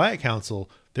and the Quiet Council,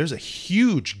 there's a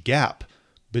huge gap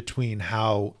between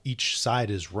how each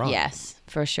side is run. Yes,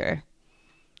 for sure.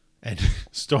 And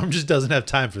Storm just doesn't have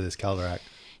time for this, Calvarac.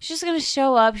 She's just going to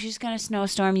show up. She's going to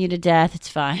snowstorm you to death. It's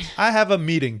fine. I have a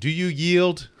meeting. Do you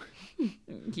yield?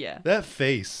 Yeah. That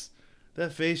face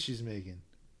she's making.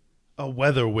 A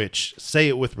weather witch. Say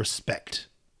it with respect.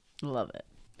 Love it.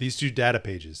 These 2 data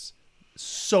pages.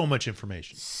 So much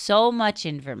information. So much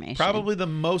information. Probably the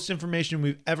most information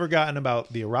we've ever gotten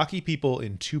about the Iraqi people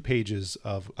in 2 pages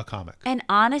of a comic. And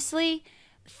honestly,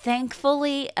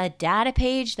 thankfully, a data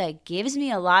page that gives me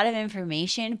a lot of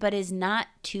information but is not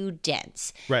too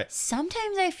dense. Right.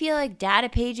 Sometimes I feel like data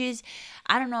pages,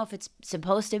 I don't know if it's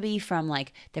supposed to be from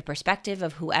like the perspective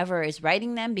of whoever is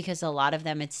writing them, because a lot of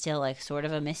them it's still like sort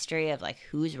of a mystery of like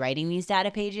who's writing these data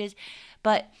pages.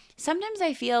 But sometimes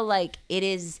I feel like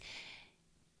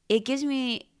it gives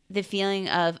me the feeling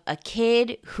of a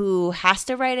kid who has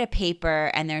to write a paper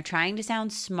and they're trying to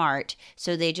sound smart,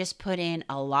 so they just put in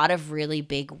a lot of really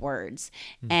big words.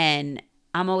 And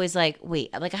I'm always like,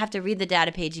 wait, like I have to read the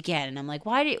data page again, and I'm like,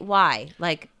 why?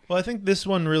 Like, well, I think this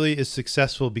one really is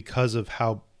successful because of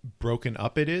how broken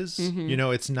up it is. You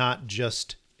know, it's not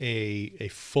just a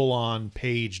full-on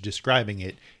page describing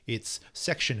it. It's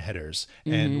section headers,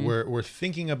 and we're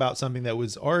thinking about something that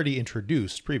was already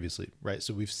introduced previously, right?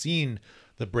 So we've seen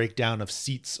the breakdown of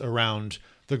seats around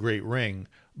the Great Ring,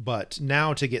 but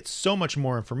now to get so much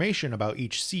more information about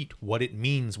each seat, what it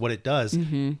means, what it does,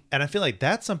 and I feel like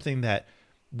that's something that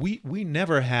we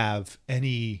never have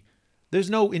any. There's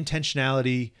no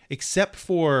intentionality except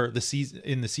for the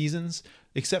seasons,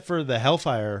 except for the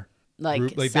Hellfire.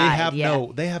 Group. Like side,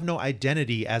 they have no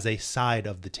identity as a side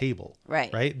of the table.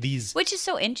 Right. Which is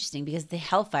so interesting because the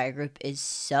Hellfire group is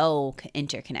so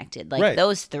interconnected. Like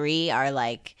those 3 are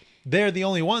like, they're the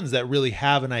only ones that really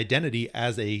have an identity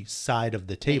as a side of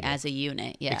the table. As a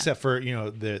unit, yeah. Except for, you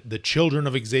know, the children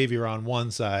of Xavier on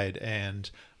one side and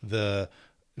the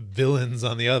villains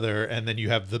on the other, and then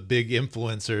you have the big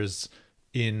influencers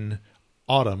in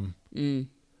Autumn.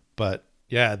 But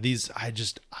yeah,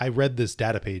 I read this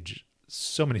data page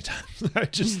so many times.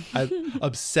 I'm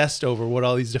obsessed over what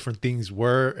all these different things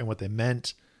were and what they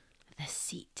meant. The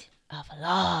seat of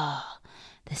law.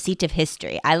 The seat of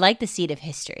history. I like the seat of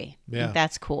history. Yeah. I think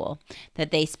that's cool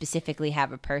that they specifically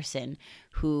have a person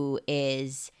who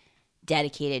is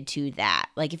dedicated to that.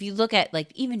 Like if you look at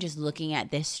like even just looking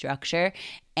at this structure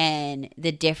and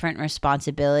the different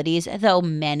responsibilities, though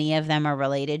many of them are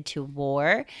related to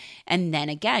war, and then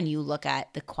again you look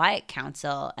at the Quiet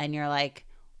Council and you're like,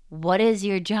 what is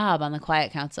your job on the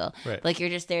Quiet Council? Right. Like you're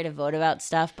just there to vote about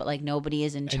stuff, but like nobody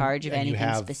is in charge of anything you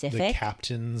have specific. The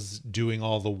captains doing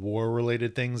all the war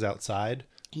related things outside.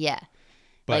 Yeah.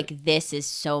 But like this is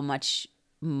so much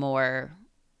more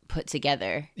put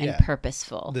together and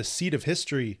purposeful. The seat of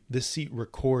history, this seat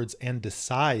records and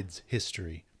decides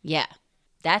history. Yeah.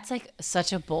 That's like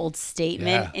such a bold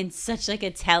statement and such like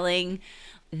a telling.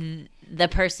 The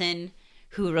person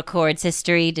who records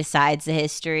history decides the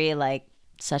history, like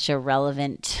such a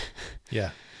relevant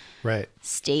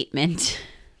statement.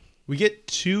 We get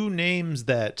 2 names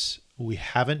that we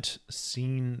haven't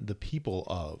seen the people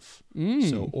of.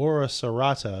 So Aura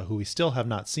Sarata, who we still have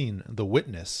not seen, the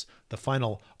witness, the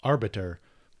final arbiter,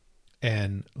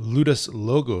 and Ludus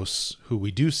Logos, who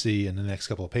we do see in the next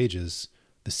couple of pages,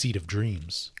 the seat of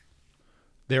dreams.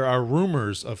 There are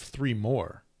rumors of 3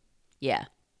 more. Yeah.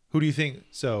 Who do you think?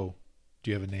 So do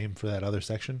you have a name for that other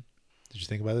section? Did you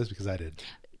think about this? Because I did.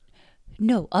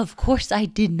 No, of course I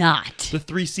did not. The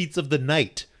 3 seats of the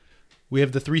night. We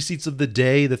have the 3 seats of the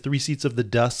day, the 3 seats of the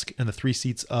dusk, and the 3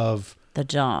 seats of the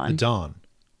dawn.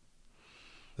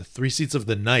 The 3 seats of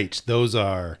the night,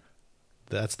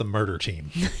 that's the murder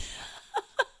team.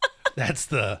 Those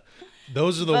are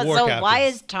the war captains. So why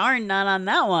is Tarn not on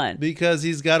that one? Because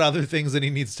he's got other things that he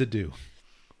needs to do.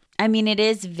 I mean, it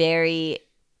is very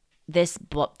this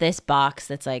box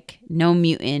that's like no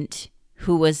mutant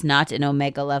who was not an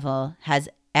Omega level has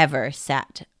ever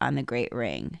sat on the Great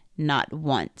Ring. Not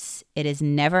once. It has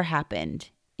never happened.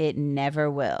 It never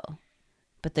will.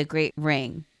 But the Great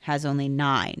Ring has only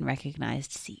 9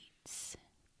 recognized seats.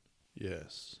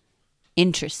 Yes.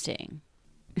 Interesting.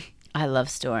 I love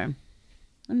Storm.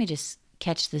 Let me just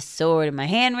catch this sword in my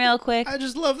hand real quick. I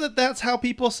just love that that's how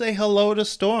people say hello to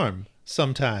Storm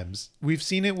sometimes. We've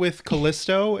seen it with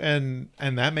Callisto, and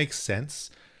that makes sense.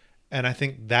 And I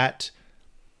think that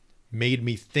made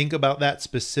me think about that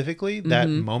specifically, that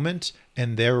moment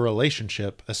and their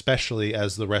relationship, especially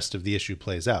as the rest of the issue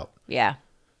plays out. Yeah.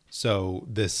 So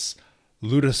this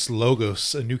Ludus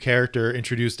Logos, a new character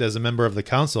introduced as a member of the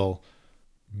council,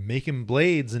 making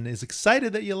blades and is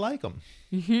excited that you like them.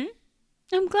 Mm-hmm.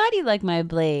 I'm glad you like my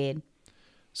blade.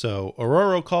 So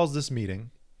Aurora calls this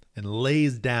meeting and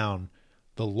lays down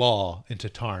the law into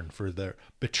Tarn for their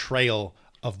betrayal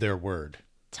of their word.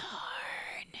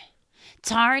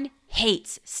 Tarn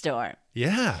hates Storm.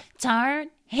 Yeah.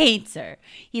 Tarn hates her.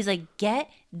 He's like, get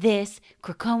this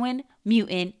Krakoan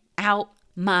mutant out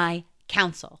my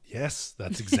council. Yes,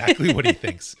 that's exactly what he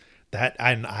thinks. That,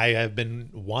 and I have been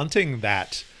wanting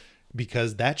that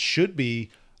because that should be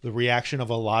the reaction of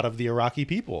a lot of the Iraqi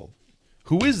people.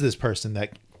 Who is this person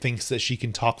that thinks that she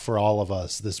can talk for all of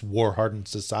us, this war-hardened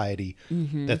society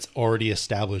that's already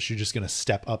established? You're just going to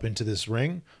step up into this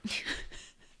ring?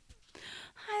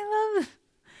 I love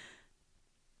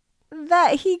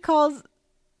that he calls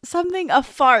something a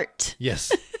fart.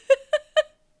 Yes.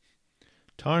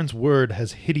 Tarn's word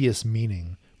has hideous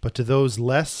meaning, but to those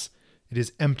less, it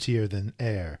is emptier than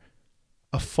air.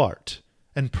 A fart.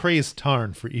 And praise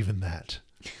Tarn for even that.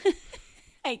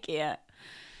 I can't.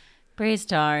 Praise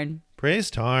Tarn.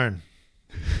 Praise Tarn.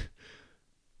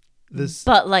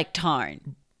 But like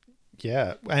Tarn.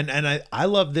 Yeah. And I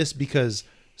love this because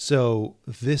so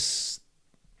this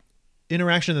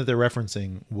interaction that they're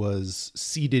referencing was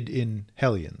seated in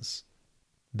Hellions.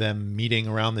 Them meeting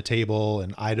around the table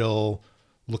and Idol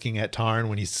looking at Tarn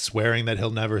when he's swearing that he'll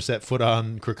never set foot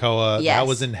on Krakoa. Yes. That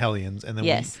was in Hellions. And then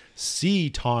we see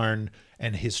Tarn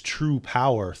and his true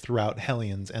power throughout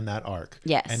Hellions and that arc.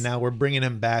 Yes. And now we're bringing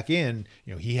him back in.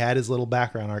 You know, he had his little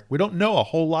background arc. We don't know a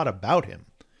whole lot about him,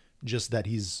 just that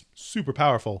he's super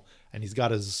powerful and he's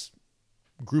got his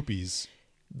groupies,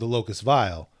 the Locust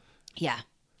Vial. Yeah.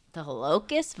 The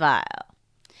Locust Vial.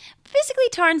 Basically,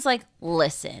 Tarn's like,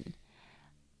 listen,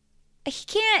 he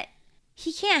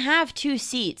can't have 2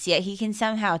 seats, yet he can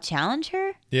somehow challenge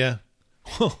her? Yeah.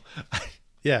 Well,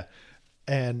 yeah.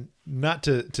 And not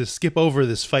to skip over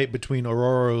this fight between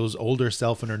Aurora's older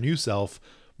self and her new self,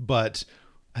 but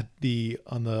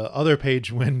on the other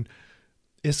page when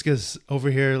Iska's over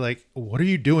here like, what are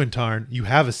you doing, Tarn? You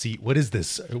have a seat. What is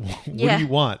this? What do you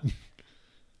want?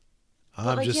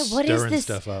 I'm just stirring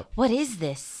stuff up. What is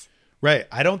this? Right.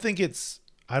 I don't think it's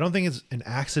an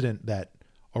accident that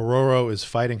Aurora is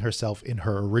fighting herself in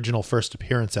her original first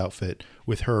appearance outfit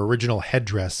with her original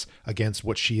headdress against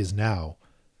what she is now.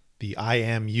 The I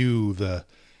am you,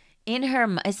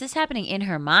 is this happening in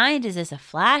her mind? Is this a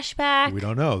flashback? We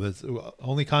don't know. The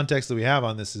only context that we have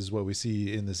on this is what we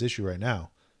see in this issue right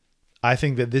now. I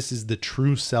think that this is the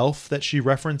true self that she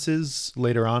references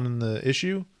later on in the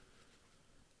issue.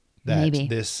 That Maybe.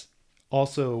 This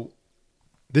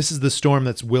is the Storm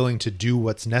that's willing to do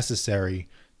what's necessary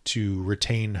to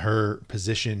retain her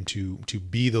position, to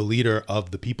be the leader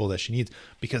of the people that she needs.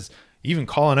 Because even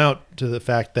calling out to the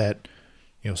fact that,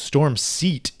 you know, Storm's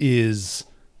seat is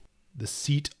the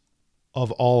seat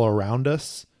of all around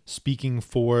us, speaking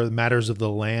for matters of the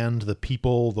land, the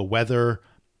people, the weather,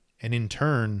 and in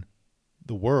turn,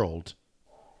 the world.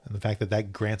 And the fact that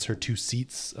that grants her 2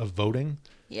 seats of voting.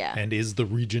 Yeah. And is the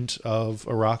regent of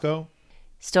Araco.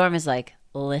 Storm is like,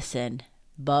 listen,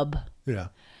 bub. Yeah.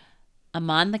 I'm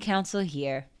on the council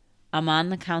here. I'm on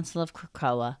the council of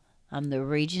Krakoa. I'm the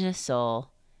regent of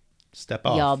Sol. Step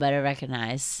off. Y'all better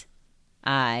recognize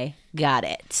I got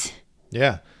it.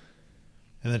 Yeah.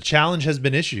 And the challenge has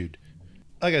been issued.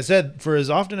 Like I said, for as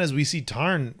often as we see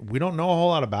Tarn, we don't know a whole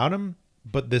lot about him.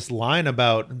 But this line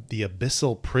about the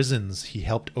abyssal prisons he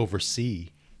helped oversee.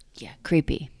 Yeah,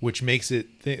 creepy. Which makes it,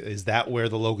 is that where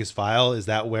the Locust Vial, is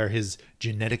that where his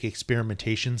genetic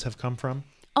experimentations have come from?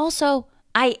 Also,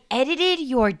 I edited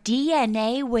your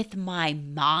DNA with my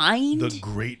mind. The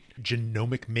great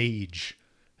genomic mage.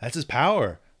 That's his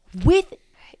power. With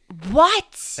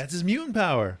what? That's his mutant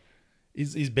power.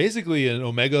 He's basically an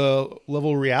Omega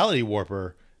level reality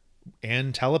warper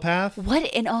and telepath.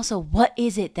 And also, what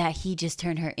is it that he just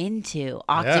turned her into?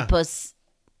 Octopus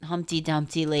Humpty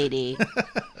Dumpty lady.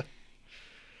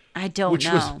 I don't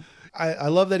know. I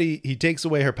love that he takes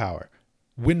away her power.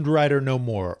 Wind Rider no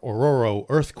more. Ororo,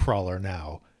 Earthcrawler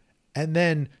now. And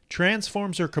then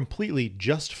transforms her completely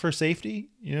just for safety,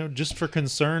 just for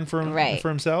concern for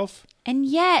himself. And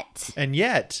yet,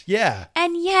 yeah.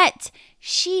 And yet,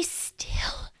 she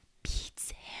still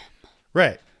beats him.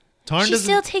 Right. She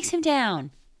still takes him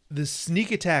down. The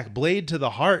sneak attack, blade to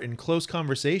the heart in close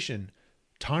conversation.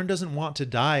 Tarn doesn't want to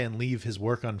die and leave his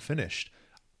work unfinished.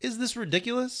 Is this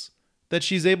ridiculous? That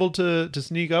she's able to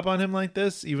sneak up on him like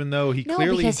this, even though he clearly...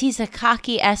 No, because he's a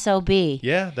cocky SOB.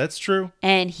 Yeah, that's true.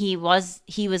 And he was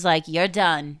like, you're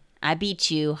done. I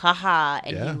beat you. Haha.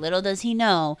 And little does he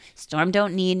know, Storm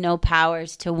don't need no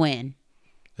powers to win.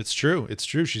 It's true.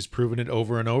 She's proven it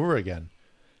over and over again.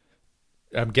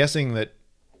 I'm guessing that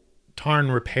Tarn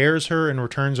repairs her and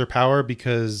returns her power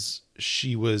because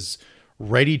she was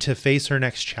ready to face her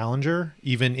next challenger,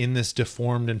 even in this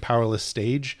deformed and powerless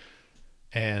stage.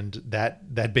 And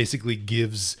that basically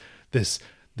gives this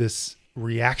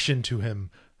reaction to him,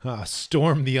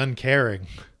 Storm the Uncaring.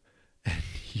 And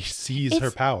he sees her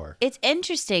power. It's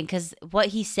interesting because what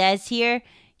he says here,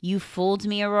 you fooled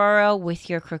me, Aurora, with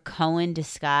your Krakoan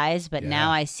disguise, but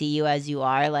now I see you as you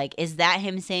are. Like, is that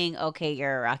him saying, okay,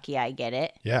 you're Araki, I get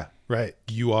it? Yeah, right.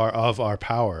 You are of our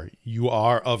power. You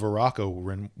are of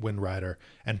Arako, Wind Rider.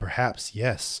 And perhaps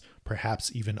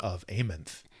even of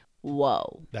Amenth.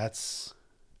 Whoa. That's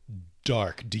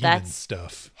dark demon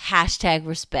stuff. Hashtag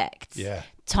respect. Yeah.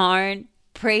 Tarn,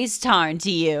 praise Tarn to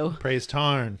you. Praise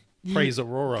Tarn. Praise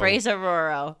Aurora. Praise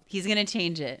Aurora. He's going to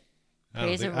change it. I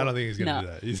don't think he's going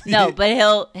to do that. No, but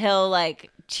he'll like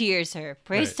cheers her.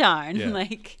 Praise Tarn. Yeah.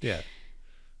 Yeah.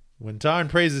 When Tarn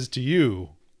praises to you,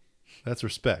 that's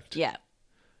respect. Yeah.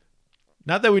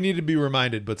 Not that we need to be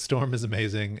reminded, but Storm is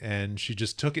amazing, and she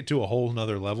just took it to a whole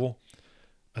nother level,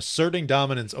 asserting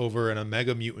dominance over an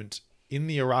Omega mutant in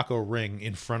the Arako ring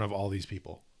in front of all these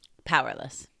people.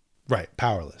 Powerless. Right.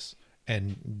 Powerless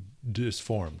and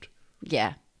disformed.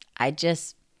 Yeah.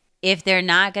 If they're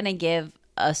not going to give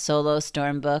a solo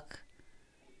Storm book,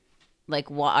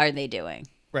 like, what are they doing?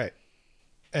 Right.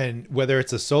 And whether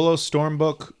it's a solo Storm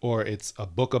book or it's a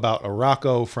book about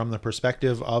Arako from the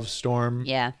perspective of Storm.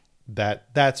 Yeah.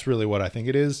 That's really what I think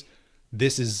it is.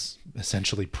 This is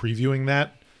essentially previewing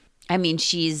that. I mean,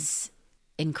 she's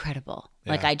incredible.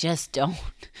 Yeah. Like, I just don't.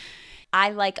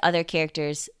 I like other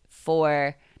characters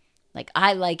for, like,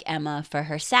 I like Emma for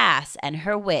her sass and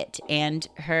her wit and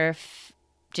her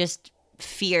just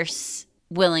fierce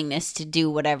willingness to do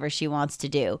whatever she wants to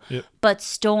do. Yep. But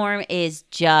Storm is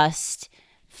just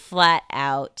flat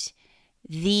out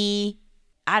the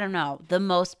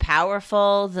most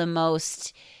powerful, the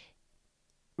most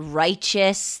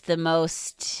righteous, the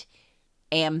most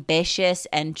ambitious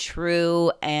and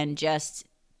true, and just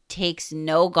takes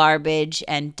no garbage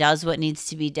and does what needs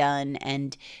to be done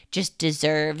and just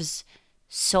deserves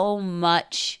so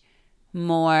much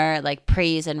more like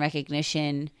praise and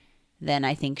recognition than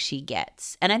I think she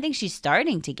gets. And I think she's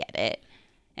starting to get it.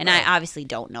 And I obviously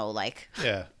don't know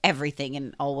everything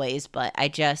in all ways, but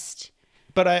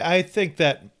I think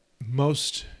that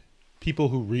most people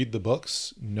who read the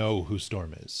books know who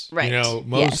Storm is. Right.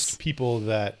 Most people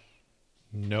that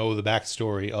know the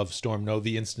backstory of Storm know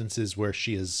the instances where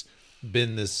she has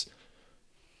been this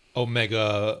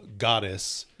Omega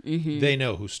goddess. Mm-hmm. They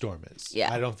know who Storm is.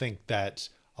 Yeah. I don't think that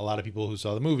a lot of people who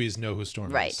saw the movies know who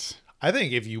Storm right. is. I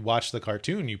think if you watch the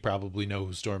cartoon, you probably know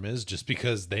who Storm is just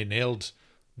because they nailed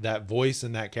that voice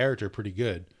and that character pretty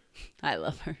good. I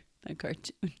love her, that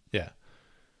cartoon. Yeah.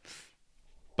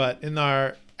 But in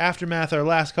our aftermath, our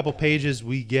last couple pages,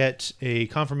 we get a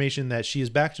confirmation that she is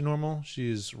back to normal.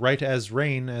 She's right as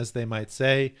rain, as they might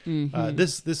say. Mm-hmm.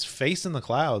 This face in the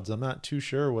clouds, I'm not too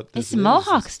sure what this is. It's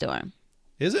Mohawk Storm.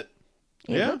 Is it?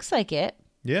 It looks like it.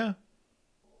 Yeah.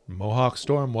 Mohawk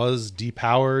Storm was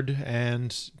depowered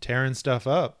and tearing stuff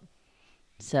up.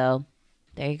 So,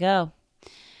 there you go.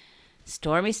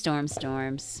 Stormy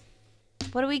storms.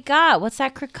 What do we got? What's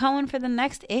that Krakoan for the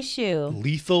next issue?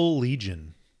 Lethal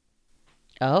Legion.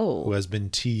 Oh. Who has been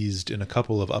teased in a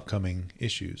couple of upcoming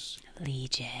issues.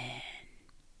 Legion.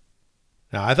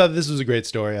 Now, I thought this was a great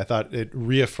story. I thought it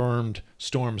reaffirmed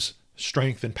Storm's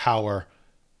strength and power,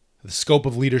 the scope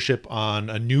of leadership on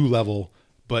a new level,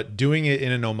 but doing it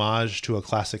in an homage to a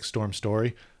classic Storm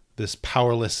story. This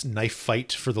powerless knife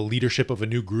fight for the leadership of a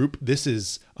new group. This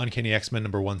is Uncanny X-Men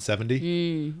number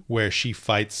 170, where she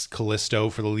fights Callisto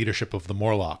for the leadership of the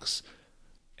Morlocks.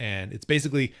 And it's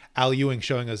basically Al Ewing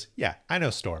showing us, yeah, I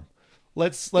know Storm.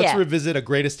 Let's revisit a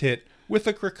greatest hit with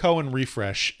a Krakoan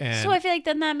refresh. And so I feel like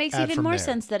then that makes even more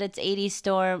sense that it's 80s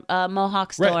Storm,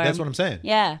 Mohawk Storm. Right, that's what I'm saying.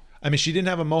 Yeah. I mean, she didn't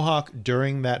have a mohawk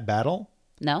during that battle.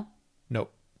 No?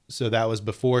 Nope. So that was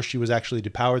before she was actually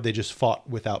depowered. They just fought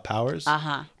without powers.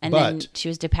 And then she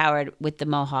was depowered with the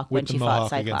mohawk when she fought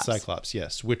Cyclops. Against Cyclops,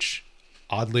 yes. Which,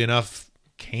 oddly enough,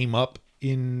 came up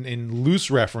in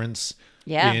loose reference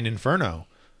in Inferno.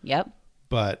 Yep.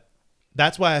 But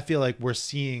that's why I feel like we're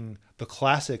seeing the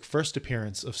classic first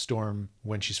appearance of Storm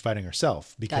when she's fighting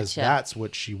herself. Because that's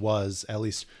what she was, at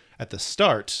least at the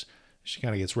start. She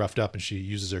kind of gets roughed up and she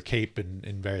uses her cape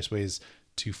in various ways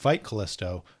to fight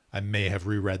Callisto. I may have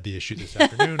reread the issue this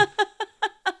afternoon.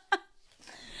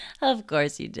 Of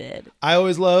course you did. I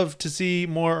always love to see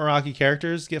more Araki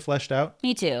characters get fleshed out.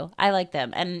 Me too. I like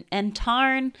them. And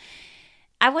Tarn,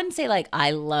 I wouldn't say like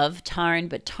I love Tarn,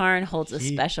 but Tarn holds a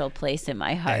special place in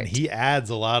my heart. And he adds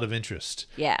a lot of interest.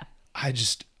 Yeah. I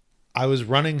was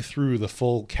running through the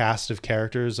full cast of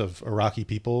characters of Araki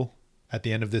people at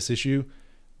the end of this issue,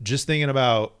 just thinking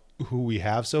about who we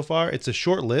have so far. It's a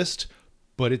short list,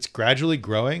 but it's gradually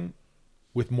growing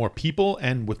with more people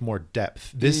and with more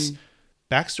depth. This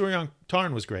backstory on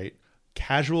Tarn was great.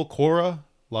 Casual Korra,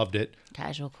 loved it.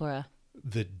 Casual Korra.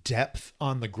 The depth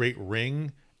on the Great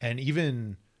Ring, and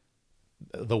even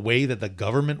the way that the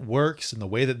government works and the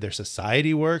way that their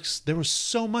society works. There was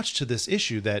so much to this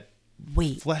issue that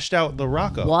fleshed out the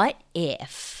Rocco. What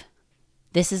if,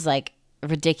 this is like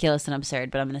ridiculous and absurd,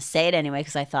 but I'm going to say it anyway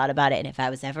because I thought about it, and if I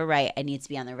was ever right, I need to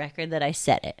be on the record that I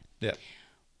said it. Yeah.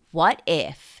 What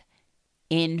if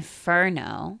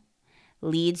Inferno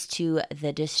leads to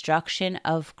the destruction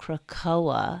of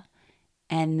Krakoa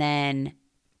and then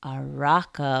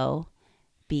Arakko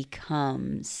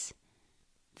becomes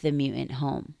the mutant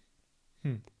home?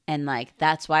 And like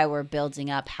that's why we're building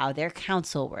up how their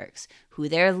council works, who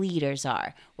their leaders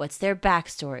are, what's their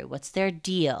backstory, what's their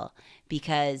deal,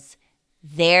 because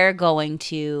they're going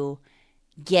to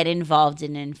get involved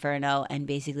in Inferno and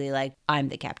basically like, I'm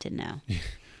the captain now.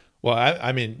 Well,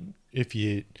 I mean, if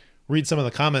you read some of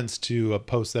the comments to a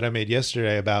post that I made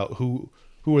yesterday about who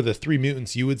are the 3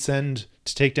 mutants you would send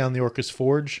to take down the Orcus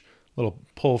Forge, little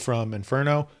pull from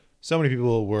Inferno, so many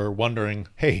people were wondering,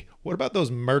 hey, what about those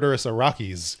murderous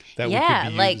Arakis that we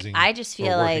could be using? I just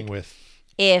feel like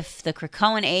if the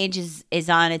Krakoan age is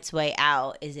on its way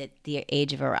out, is it the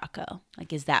age of Arakko?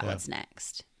 Like, is that what's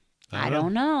next? I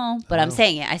don't know. But I'm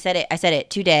saying it. I said it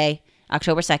today,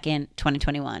 October 2nd,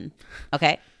 2021.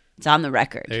 Okay? It's on the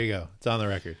record. There you go. It's on the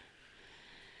record.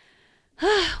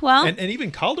 Well. And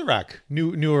even Calderak,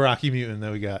 new Araki mutant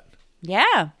that we got.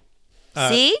 Yeah.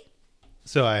 See?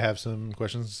 So I have some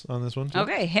questions on this one too.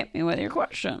 Okay, hit me with your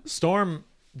question. Storm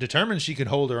determined she could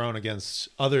hold her own against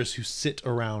others who sit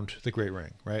around the Great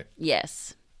Ring, right?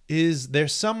 Yes. Is there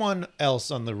someone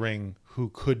else on the ring who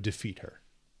could defeat her?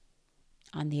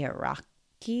 On the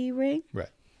Araki ring? Right.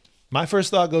 My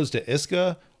first thought goes to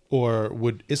Iska, or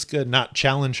would Iska not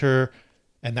challenge her,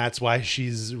 and that's why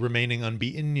she's remaining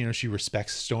unbeaten? You know, she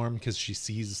respects Storm because she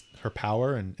sees her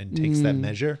power and takes that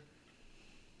measure.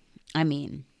 I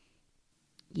mean,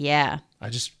 yeah.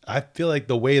 I feel like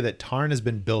the way that Tarn has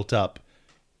been built up,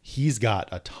 he's got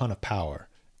a ton of power,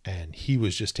 and he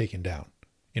was just taken down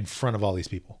in front of all these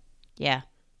people. Yeah.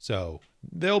 So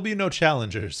there'll be no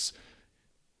challengers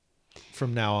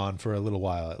from now on for a little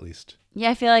while, at least. Yeah,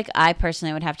 I feel like I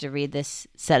personally would have to read this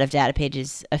set of data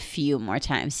pages a few more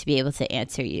times to be able to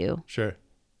answer you. Sure.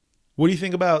 What do you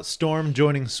think about Storm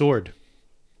joining Sword?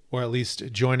 Or at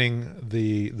least joining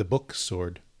the book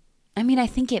Sword? I mean, I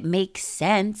think it makes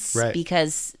sense, right?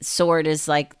 Because Sword is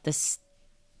like this,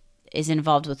 is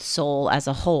involved with Soul as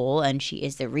a whole, and she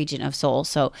is the regent of Soul,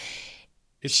 so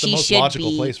it's the most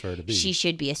logical place for her to be. She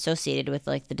should be associated with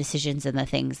like the decisions and the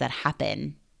things that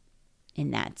happen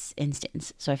in that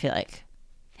instance. So I feel like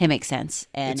it makes sense.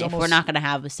 And if we're not going to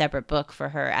have a separate book for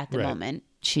her at the moment,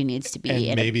 she needs to be.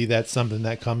 And maybe that's something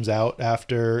that comes out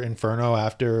after Inferno,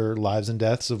 after Lives and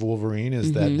Deaths of Wolverine,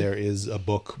 is that there is a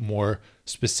book more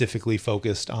specifically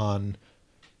focused on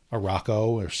Arakko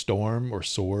or Storm or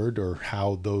Sword or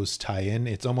how those tie in.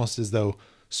 It's almost as though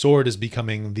Sword is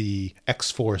becoming the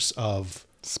X-Force of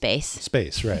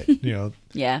space, right? You know,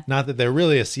 yeah. Not that they're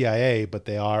really a CIA, but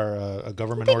they are a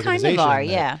government organization. They kind of are,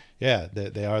 yeah. Yeah,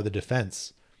 they are the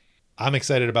defense. I'm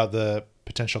excited about the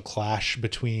potential clash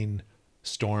between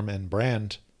Storm and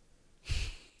Brand.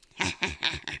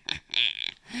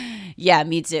 Yeah,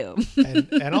 me too.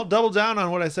 and I'll double down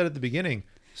on what I said at the beginning.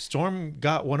 Storm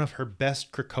got one of her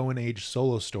best Krakoan Age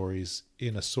solo stories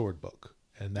in a Sword book,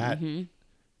 and that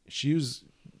she was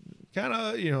kind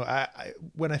of, you know, I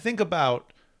when I think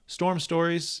about Storm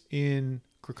stories in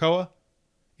Krakoa,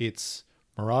 it's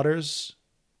Marauders,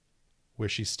 where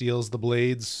she steals the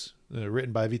blades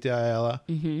written by Vita Ayala,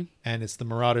 and it's the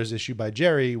Marauders issue by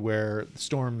Jerry, where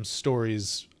Storm's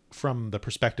stories from the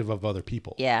perspective of other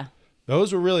people. Yeah.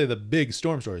 Those were really the big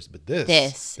Storm stories, but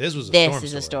this was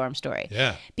a Storm story.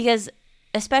 Yeah. Because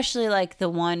especially like the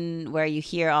one where you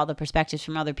hear all the perspectives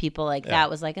from other people, like that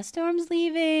was like a Storm's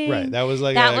leaving. Right. That was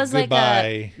like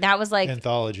goodbye. That was like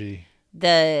anthology.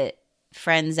 The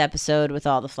Friends episode with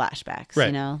all the flashbacks, right.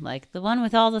 You know, like the one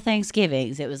with all the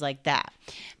Thanksgivings. It was like that.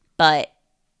 But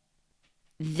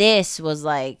this was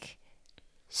like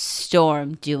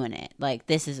Storm doing it. Like,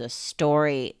 this is a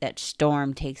story that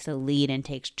Storm takes the lead and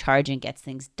takes charge and gets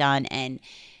things done and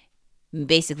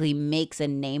basically makes a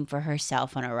name for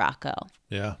herself on Arakko.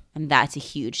 Yeah. And that's a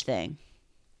huge thing.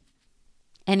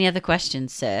 Any other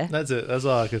questions, sir? That's it. That's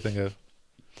all I could think of.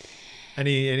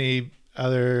 Any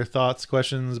other thoughts,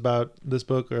 questions about this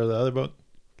book or the other book?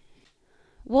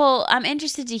 Well, I'm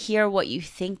interested to hear what you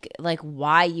think, like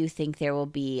why you think there will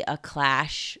be a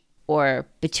clash or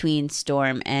between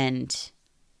Storm and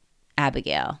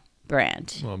Abigail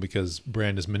Brand. Well, because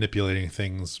Brand is manipulating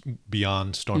things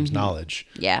beyond Storm's knowledge.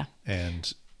 Yeah.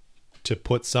 And to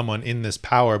put someone in this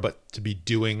power, but to be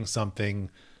doing something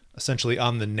essentially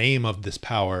on the name of this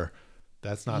power,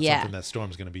 that's not something that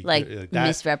Storm's going to be like that,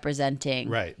 misrepresenting.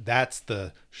 Right. That's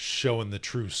the showing the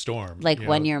true Storm. Like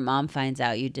when your mom finds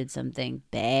out you did something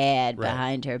bad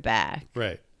behind her back.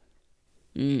 Right.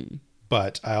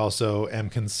 But I also am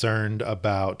concerned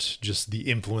about just the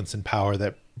influence and power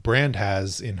that Brand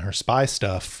has in her spy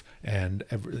stuff, and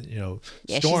Storm,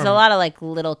 she's a lot of like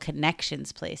little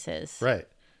connections places. Right.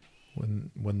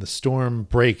 When the Storm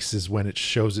breaks is when it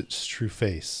shows its true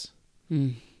face.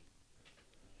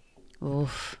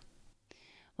 Oof.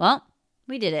 Well,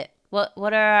 we did it. What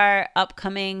are our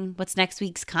upcoming? What's next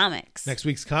week's comics? Next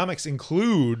week's comics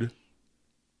include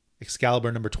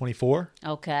Excalibur number 24.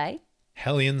 Okay.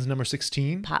 Hellions number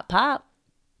 16. Pop.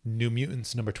 New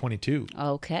Mutants number 22.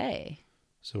 Okay.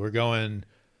 So we're going.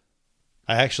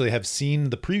 I actually have seen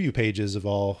the preview pages of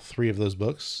all three of those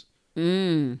books.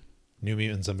 New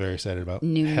Mutants I'm very excited about.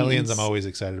 Hellions I'm always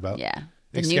excited about. Yeah.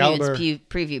 The Excalibur, New Mutants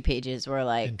preview pages were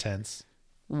like intense.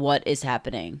 What is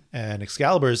happening? And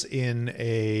Excalibur's in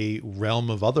a realm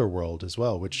of Otherworld as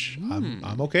well, which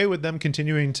I'm okay with them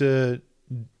continuing to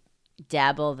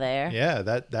dabble there. Yeah,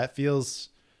 that feels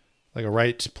like a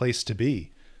right place to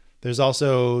be. There's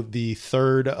also the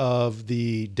third of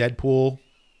the Deadpool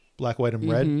Black, White, and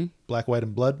Red, Black, White,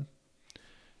 and Blood,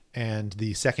 and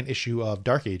the second issue of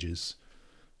Dark Ages.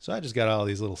 So I just got all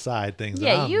these little side things.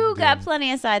 Yeah, you got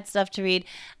plenty of side stuff to read.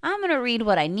 I'm going to read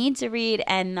what I need to read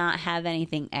and not have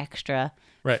anything extra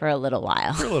for a little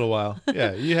while. For a little while.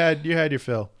 Yeah, you had your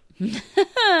fill.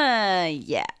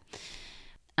 Yeah.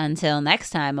 Until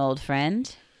next time, old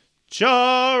friend.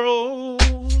 Charles.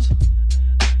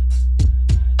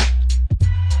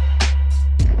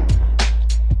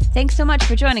 Thanks so much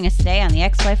for joining us today on the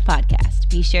Ex-Wife Podcast.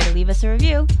 Be sure to leave us a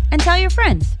review and tell your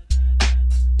friends.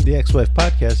 The Ex-Wife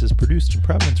Podcast is produced in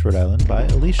Providence, Rhode Island by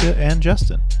Alicia and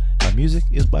Justin. Our music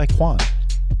is by Quan.